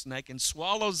 turns into a snake, and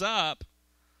swallows up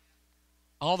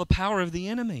all the power of the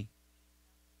enemy,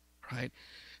 right?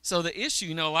 So the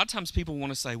issue, a lot of times people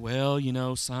want to say, well,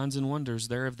 signs and wonders,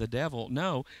 they're of the devil.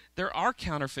 No, there are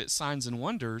counterfeit signs and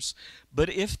wonders, but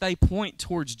if they point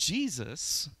towards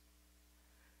Jesus,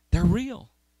 they're real.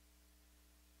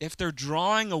 If they're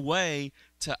drawing away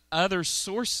to other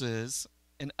sources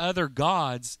and other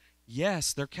gods,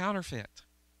 yes, they're counterfeit,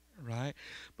 right?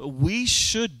 But we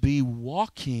should be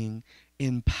walking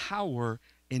in power,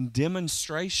 in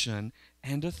demonstration,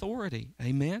 and authority.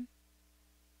 Amen?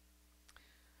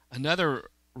 Another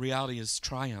reality is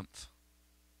triumph.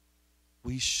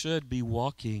 We should be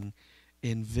walking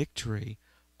in victory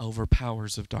over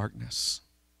powers of darkness,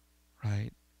 right?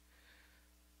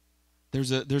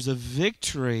 There's a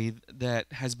victory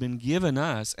that has been given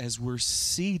us as we're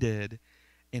seated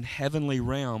in heavenly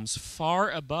realms far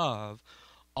above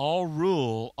all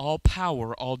rule, all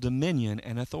power, all dominion,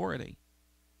 and authority.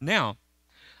 Now,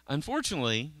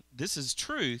 unfortunately, this is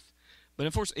truth, but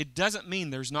unfortunately, it doesn't mean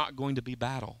there's not going to be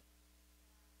battle.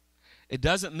 It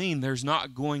doesn't mean there's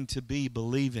not going to be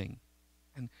believing.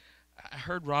 And I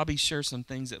heard Robbie share some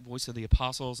things at Voice of the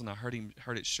Apostles, and I heard him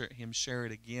share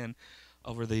it again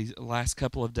over the last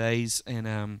couple of days. And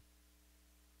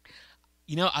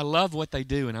I love what they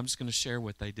do, and I'm just going to share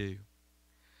what they do.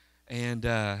 And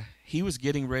he was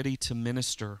getting ready to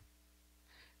minister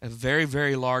a very,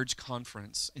 very large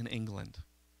conference in England.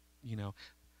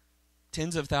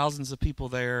 Tens of thousands of people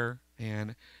there,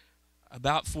 and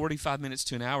about 45 minutes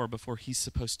to an hour before he's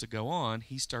supposed to go on,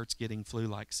 he starts getting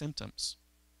flu-like symptoms.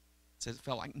 It says it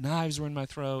felt like knives were in my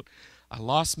throat. I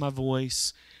lost my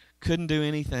voice, couldn't do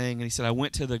anything. And he said, I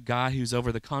went to the guy who's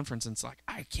over the conference, and it's like,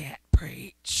 I can't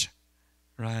preach,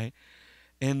 right?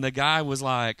 And the guy was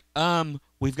like,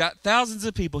 we've got thousands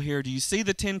of people here. Do you see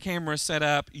the 10 cameras set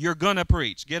up? You're going to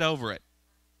preach. Get over it.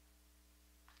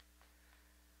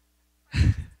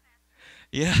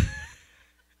 Yeah.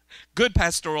 Good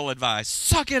pastoral advice.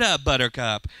 Suck it up,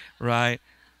 buttercup, right?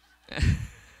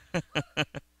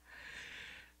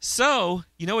 So,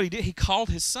 you know what he did? He called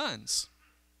his sons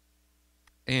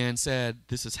and said,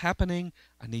 this is happening.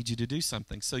 I need you to do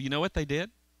something. So you know what they did?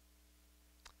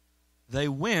 They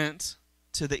went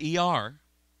to the ER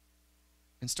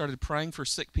and started praying for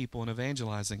sick people and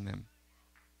evangelizing them.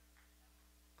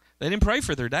 They didn't pray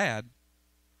for their dad.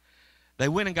 They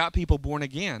went and got people born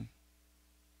again.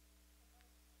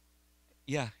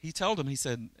 Yeah, he told them, he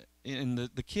said, and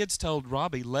the kids told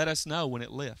Robbie, let us know when it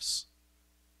lifts.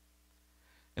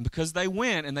 And because they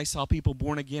went and they saw people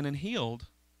born again and healed,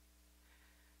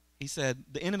 he said,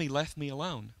 the enemy left me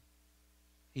alone.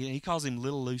 He calls him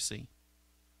Little Lucy.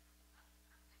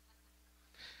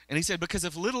 And he said, because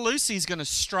if Little Lucy's going to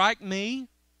strike me,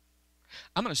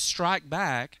 I'm going to strike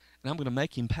back, and I'm going to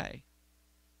make him pay.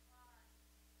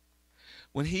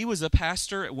 When he was a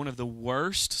pastor at one of the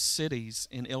worst cities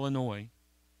in Illinois,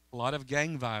 a lot of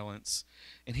gang violence,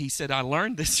 and he said, I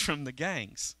learned this from the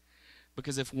gangs.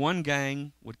 Because if one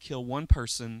gang would kill one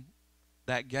person,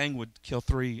 that gang would kill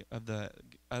 3 of the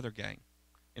other gang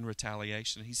in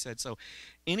retaliation. He said, so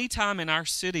anytime in our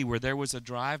city where there was a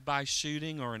drive-by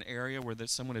shooting or an area where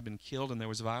someone had been killed and there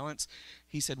was violence,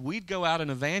 he said, we'd go out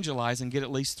and evangelize and get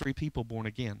at least 3 people born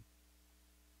again.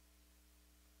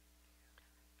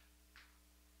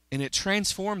 And it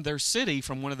transformed their city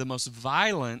from one of the most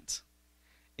violent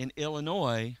in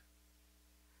Illinois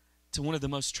to one of the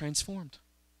most transformed.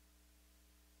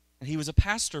 And he was a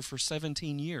pastor for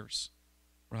 17 years,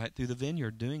 right, through the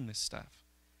vineyard doing this stuff.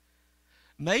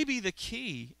 Maybe the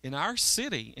key in our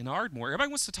city, in Ardmore, everybody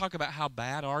wants to talk about how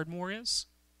bad Ardmore is.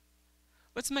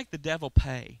 Let's make the devil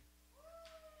pay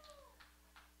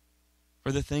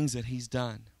for the things that he's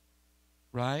done,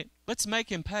 right? Let's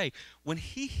make him pay. When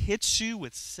he hits you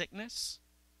with sickness,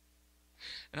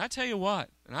 and I tell you what,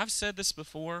 and I've said this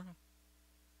before,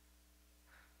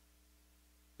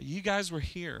 but you guys were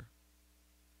here,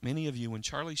 many of you, when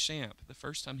Charlie Shamp, the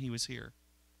first time he was here,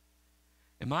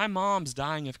 and my mom's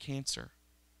dying of cancer.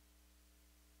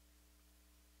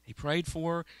 He prayed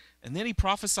for her, and then he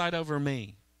prophesied over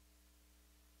me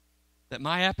that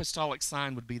my apostolic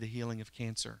sign would be the healing of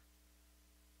cancer.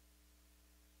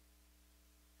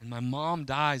 And my mom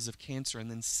dies of cancer, and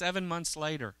then 7 months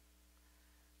later,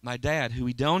 my dad, who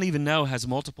we don't even know has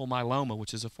multiple myeloma,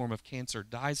 which is a form of cancer,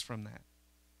 dies from that.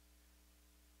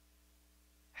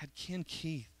 Had Ken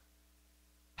Keith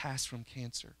pass from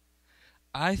cancer.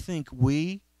 I think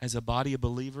we, as a body of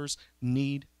believers,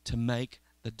 need to make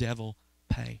the devil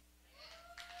pay.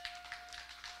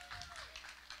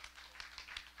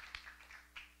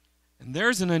 And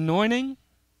there's an anointing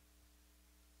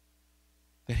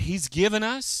that he's given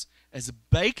us as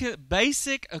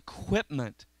basic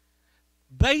equipment.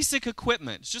 Basic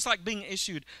equipment. It's just like being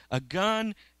issued a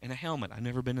gun and a helmet. I've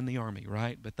never been in the Army,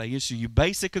 right? But they issue you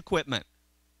basic equipment.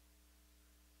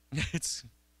 It's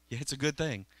a good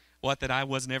thing. What, that I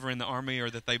was never in the Army, or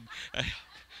that they...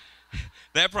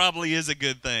 that probably is a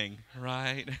good thing,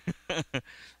 right?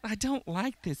 I don't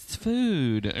like this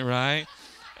food, right?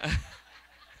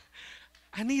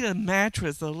 I need a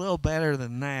mattress a little better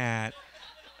than that.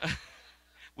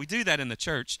 We do that in the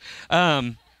church.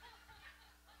 I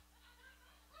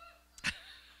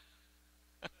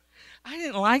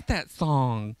didn't like that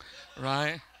song,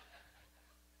 right?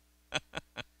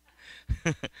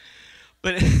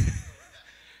 But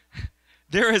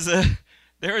there is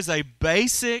a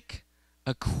basic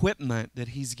equipment that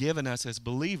he's given us as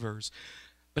believers.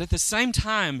 But at the same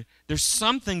time, there's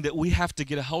something that we have to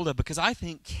get a hold of, because I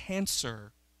think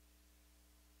cancer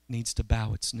needs to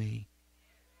bow its knee.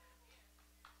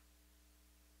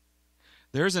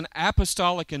 There's an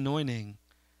apostolic anointing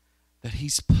that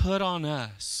he's put on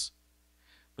us,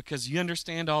 because you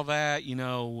understand all that, you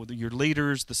know, your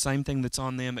leaders, the same thing that's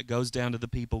on them, it goes down to the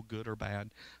people, good or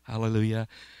bad. Hallelujah.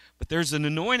 But there's an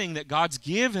anointing that God's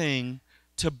giving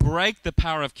to break the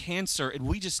power of cancer, and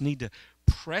we just need to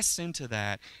press into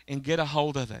that and get a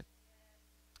hold of it.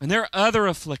 And there are other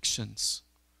afflictions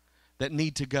that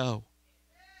need to go.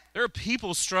 There are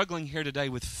people struggling here today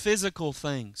with physical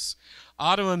things,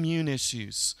 autoimmune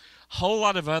issues, a whole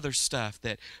lot of other stuff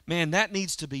that, man, that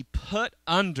needs to be put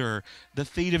under the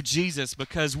feet of Jesus,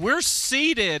 because we're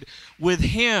seated with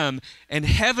him in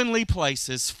heavenly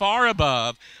places far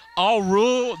above all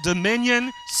rule,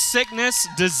 dominion, sickness,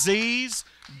 disease,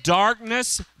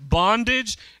 darkness,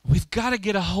 bondage. We've got to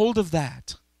get a hold of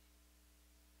that.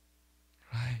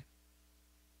 Right?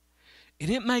 And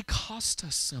it may cost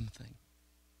us something.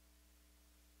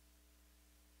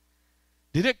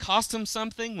 Did it cost them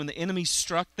something when the enemy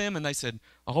struck them and they said,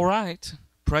 all right,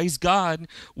 praise God,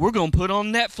 we're going to put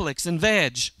on Netflix and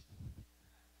veg?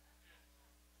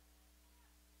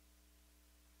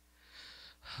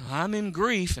 I'm in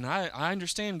grief, and I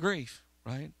understand grief,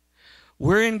 right?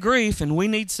 We're in grief, and we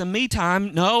need some me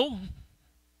time. No.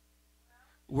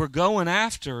 We're going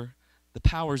after the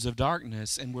powers of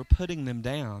darkness, and we're putting them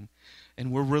down.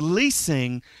 And we're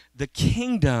releasing the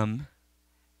kingdom,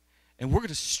 and we're going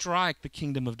to strike the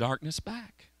kingdom of darkness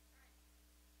back.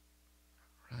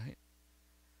 Right?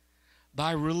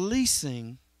 By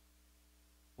releasing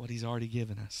what he's already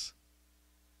given us.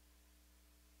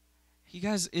 You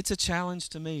guys, it's a challenge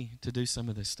to me to do some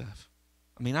of this stuff.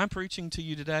 I mean, I'm preaching to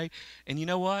you today, and you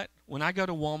know what? When I go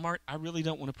to Walmart, I really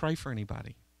don't want to pray for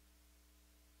anybody.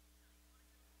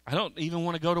 I don't even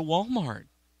want to go to Walmart.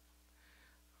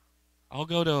 I'll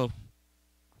go to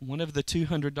one of the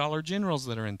 $200 generals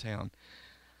that are in town.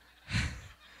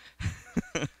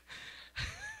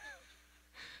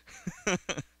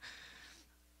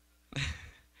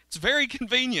 It's very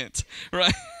convenient,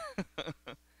 right?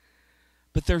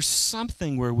 But there's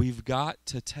something where we've got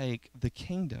to take the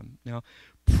kingdom. Now,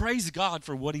 praise God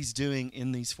for what he's doing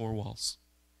in these four walls.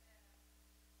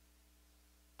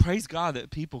 Praise God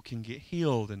that people can get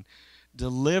healed and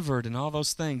delivered and all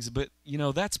those things. But, you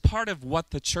know, that's part of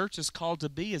what the church is called to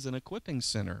be, as an equipping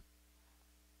center.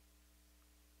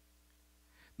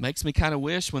 Makes me kind of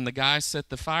wish when the guy set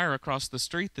the fire across the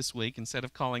street this week, instead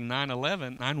of calling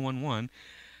 911,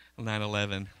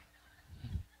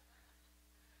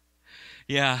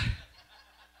 yeah.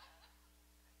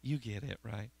 You get it,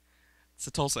 right? It's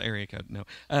a Tulsa area code. No.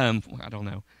 I don't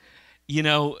know. You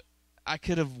know, I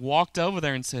could have walked over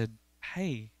there and said,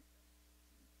 hey,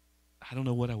 I don't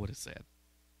know what I would have said.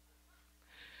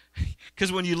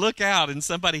 Because when you look out and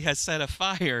somebody has set a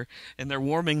fire and they're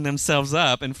warming themselves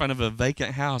up in front of a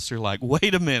vacant house, you're like,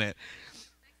 wait a minute.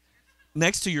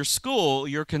 Next to your school,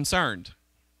 you're concerned,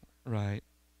 right?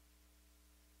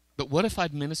 But what if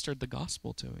I'd ministered the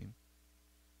gospel to him?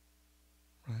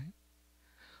 Right?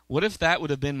 What if that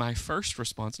would have been my first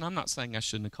response? And I'm not saying I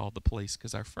shouldn't have called the police,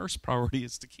 because our first priority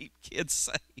is to keep kids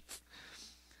safe,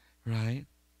 right?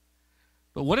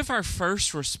 But what if our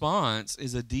first response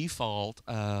is a default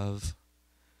of,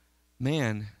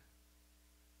 man,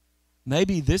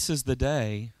 maybe this is the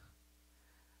day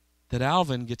that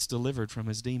Alvin gets delivered from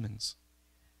his demons.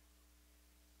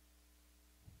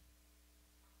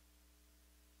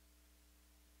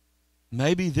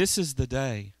 Maybe this is the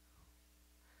day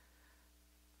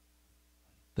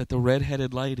that the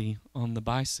red-headed lady on the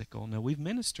bicycle, now we've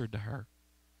ministered to her.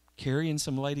 Carrie and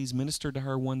some ladies ministered to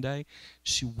her one day.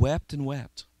 She wept and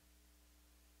wept.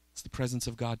 It's the presence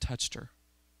of God touched her.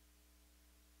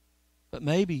 But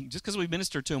maybe, just because we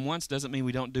ministered to him once doesn't mean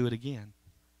we don't do it again.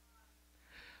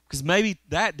 Because maybe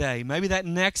that day, maybe that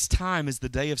next time is the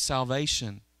day of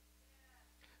salvation.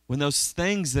 When those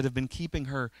things that have been keeping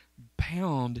her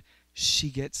bound, she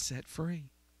gets set free.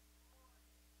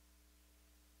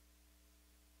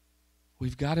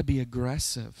 We've got to be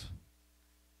aggressive,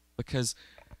 because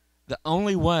the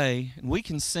only way, and we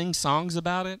can sing songs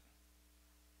about it,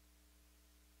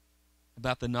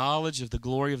 about the knowledge of the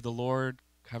glory of the Lord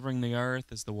covering the earth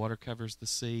as the water covers the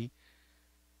sea.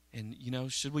 And, you know,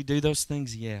 should we do those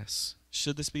things? Yes.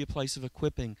 Should this be a place of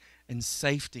equipping and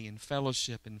safety and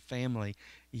fellowship and family?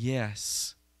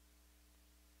 Yes.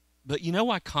 But you know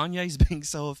why Kanye's being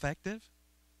so effective?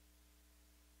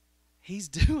 He's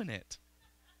doing it.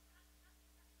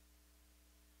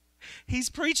 He's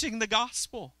preaching the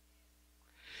gospel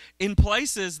in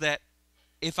places that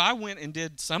if I went and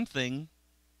did something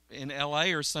in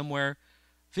LA or somewhere,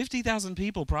 50,000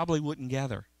 people probably wouldn't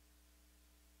gather.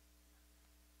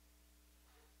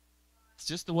 It's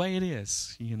just the way it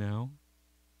is, you know,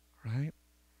 right?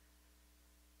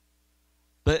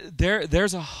 But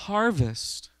there's a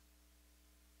harvest.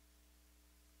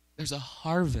 There's a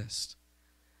harvest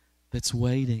that's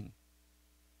waiting,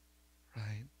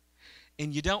 right?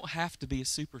 And you don't have to be a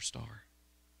superstar.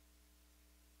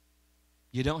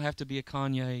 You don't have to be a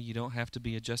Kanye. You don't have to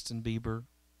be a Justin Bieber,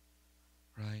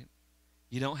 right?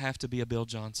 You don't have to be a Bill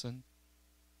Johnson.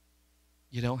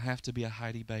 You don't have to be a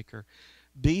Heidi Baker.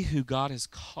 Be who God has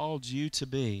called you to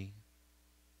be,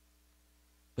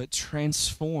 but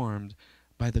transformed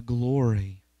by the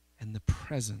glory and the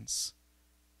presence,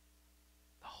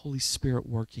 the Holy Spirit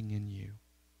working in you.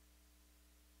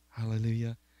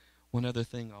 Hallelujah. One other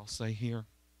thing I'll say here,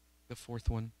 the fourth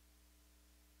one.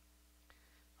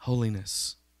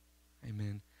 Holiness.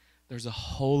 Amen. There's a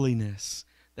holiness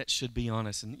that should be on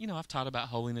us. And, I've taught about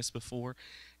holiness before.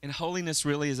 And holiness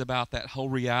really is about that whole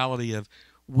reality of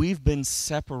we've been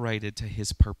separated to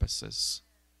His purposes.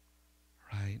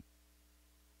 Right?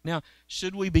 Now,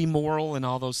 should we be moral and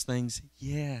all those things?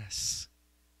 Yes.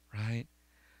 Right?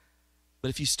 But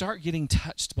if you start getting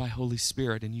touched by Holy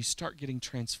Spirit and you start getting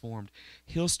transformed,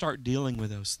 He'll start dealing with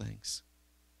those things.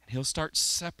 And He'll start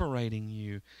separating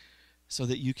you so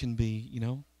that you can be,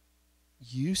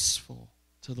 useful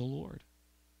to the Lord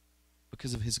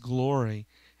because of His glory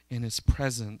and His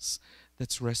presence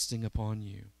that's resting upon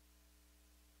you.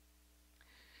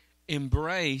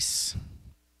 Embrace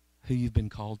who you've been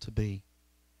called to be,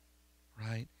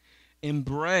 right?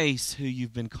 Embrace who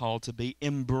you've been called to be.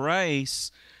 Embrace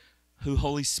who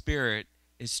Holy Spirit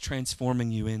is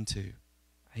transforming you into.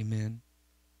 Amen.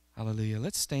 Hallelujah.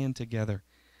 Let's stand together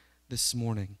this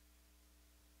morning.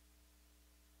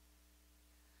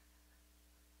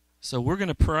 So we're going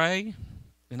to pray,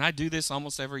 and I do this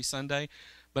almost every Sunday,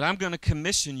 but I'm going to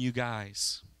commission you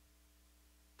guys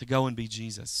to go and be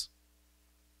Jesus.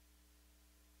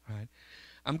 Right?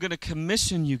 I'm going to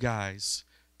commission you guys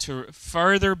to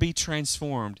further be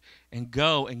transformed and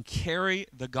go and carry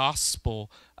the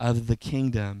gospel of the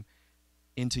kingdom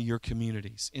into your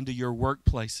communities, into your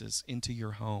workplaces, into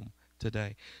your home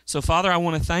today. So, Father, I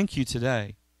want to thank you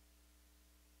today.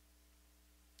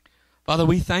 Father,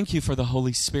 we thank you for the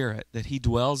Holy Spirit, that He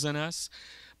dwells in us.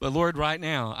 But, Lord, right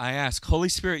now, I ask, Holy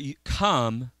Spirit, you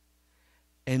come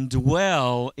and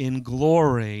dwell in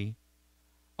glory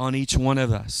on each one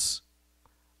of us.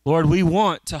 Lord, we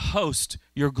want to host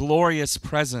your glorious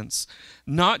presence,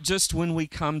 not just when we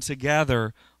come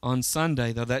together on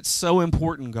Sunday, though that's so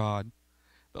important, God.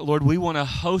 But, Lord, we want to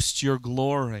host your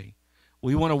glory.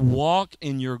 We want to walk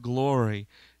in your glory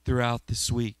throughout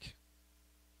this week.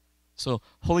 So,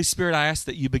 Holy Spirit, I ask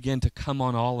that you begin to come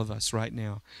on all of us right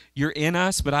now. You're in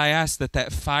us, but I ask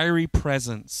that fiery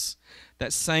presence,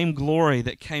 that same glory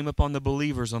that came upon the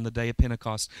believers on the day of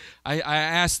Pentecost, I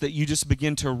ask that you just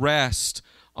begin to rest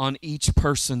on each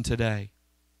person today.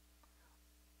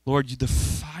 Lord, the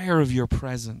fire of your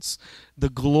presence, the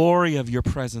glory of your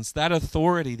presence, that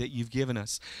authority that you've given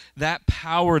us, that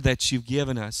power that you've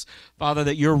given us, Father,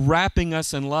 that you're wrapping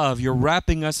us in love, you're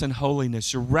wrapping us in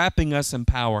holiness, you're wrapping us in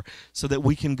power so that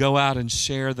we can go out and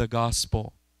share the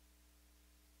gospel.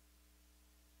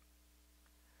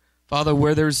 Father,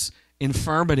 where there's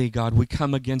infirmity, God, we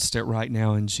come against it right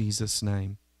now in Jesus'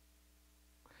 name.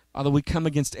 Father, we come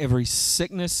against every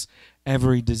sickness,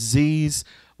 every disease.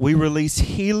 We release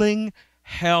healing,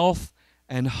 health,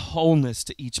 and wholeness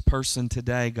to each person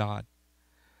today, God.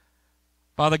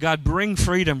 Father God, bring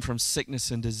freedom from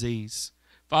sickness and disease.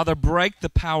 Father, break the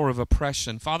power of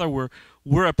oppression. Father,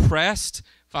 we're oppressed.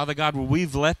 Father God, where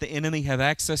we've let the enemy have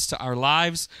access to our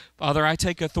lives. Father, I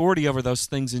take authority over those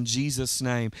things in Jesus'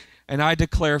 name, and I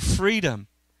declare freedom.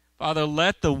 Father,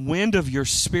 let the wind of your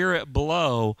Spirit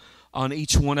blow on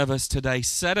each one of us today.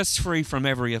 Set us free from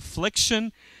every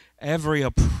affliction, every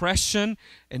oppression.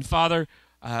 And Father,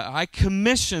 I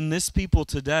commission this people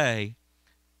today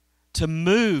to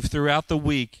move throughout the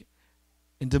week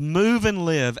and to move and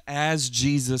live as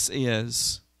Jesus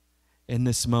is in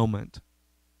this moment.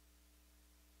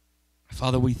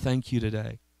 Father, we thank you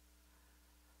today.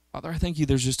 Father, I thank you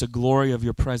there's just a glory of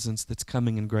your presence that's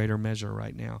coming in greater measure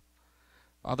right now.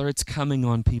 Father, it's coming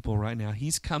on people right now.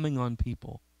 He's coming on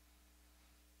people.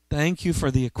 Thank you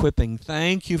for the equipping.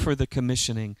 Thank you for the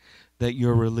commissioning that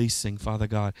you're releasing, Father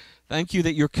God. Thank you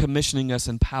that you're commissioning us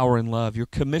in power and love. You're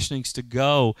commissioning us to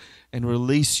go and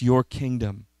release your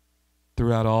kingdom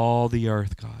throughout all the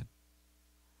earth, God.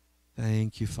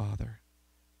 Thank you, Father.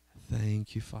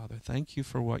 Thank you, Father. Thank you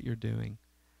for what you're doing.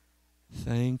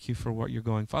 Thank you for what you're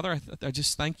going. Father, I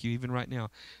just thank you even right now.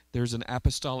 There's an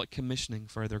apostolic commissioning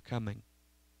further coming.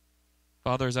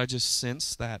 Father, as I just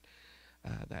sense that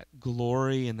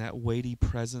glory and that weighty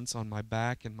presence on my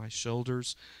back and my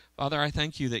shoulders. Father, I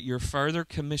thank you that you're further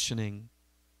commissioning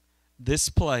this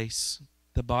place,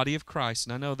 the body of Christ.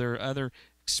 And I know there are other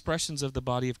expressions of the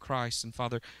body of Christ. And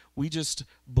Father, we just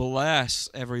bless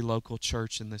every local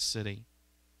church in this city.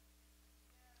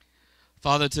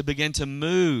 Father, to begin to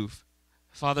move.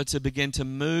 Father, to begin to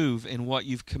move in what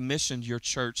you've commissioned your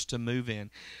church to move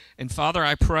in. And Father,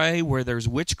 I pray where there's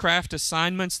witchcraft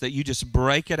assignments that you just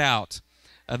break it out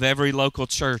of every local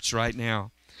church right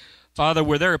now. Father,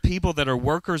 where there are people that are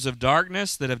workers of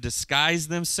darkness that have disguised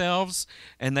themselves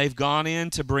and they've gone in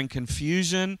to bring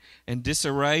confusion and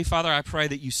disarray, Father, I pray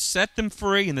that you set them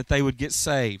free and that they would get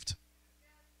saved.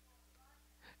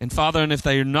 And Father, and if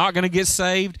they're not going to get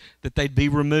saved, that they'd be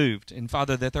removed. And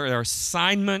Father, that their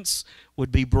assignments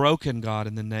would be broken, God,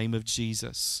 in the name of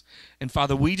Jesus. And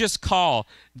Father, we just call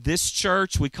this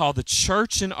church, we call the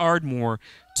church in Ardmore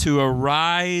to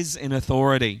arise in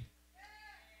authority.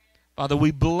 Father,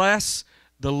 we bless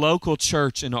the local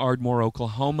church in Ardmore,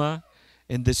 Oklahoma,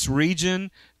 in this region,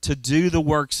 to do the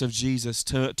works of Jesus,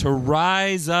 to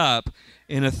rise up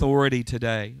in authority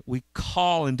today. We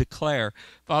call and declare.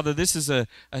 Father, this is a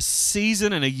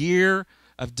season and a year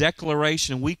of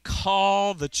declaration. We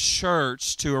call the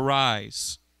church to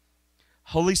arise.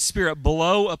 Holy Spirit,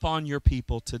 blow upon your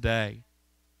people today.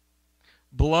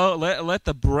 Let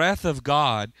the breath of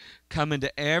God come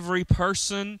into every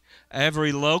person,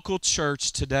 every local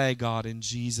church today, God, in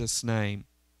Jesus' name.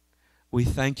 We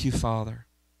thank you, Father.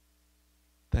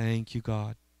 Thank you,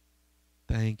 God.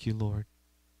 Thank you, Lord.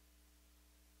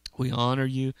 We honor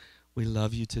you. We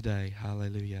love you today.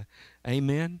 Hallelujah.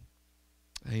 Amen.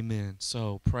 Amen.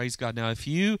 So, praise God. Now, if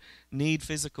you need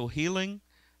physical healing,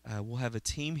 we'll have a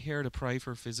team here to pray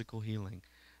for physical healing.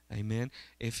 Amen.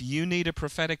 If you need a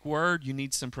prophetic word, you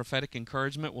need some prophetic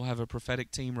encouragement, we'll have a prophetic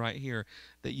team right here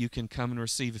that you can come and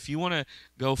receive. If you want to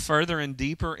go further and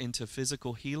deeper into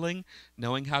physical healing,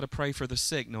 knowing how to pray for the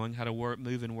sick, knowing how to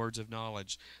move in words of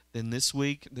knowledge, then this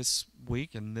week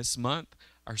and this month,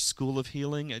 our School of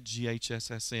Healing at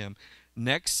GHSSM.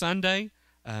 Next Sunday,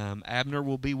 Abner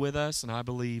will be with us, and I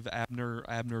believe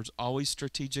Abner's always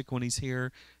strategic when he's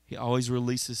here. He always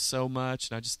releases so much,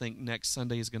 and I just think next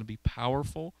Sunday is going to be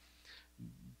powerful.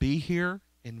 Be here,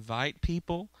 invite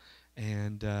people,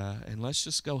 and let's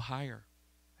just go higher.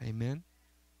 Amen.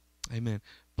 Amen.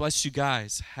 Bless you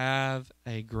guys. Have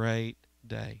a great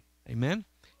day. Amen.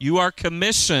 You are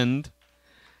commissioned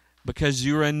because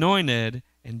you are anointed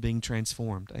and being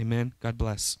transformed. Amen. God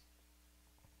bless.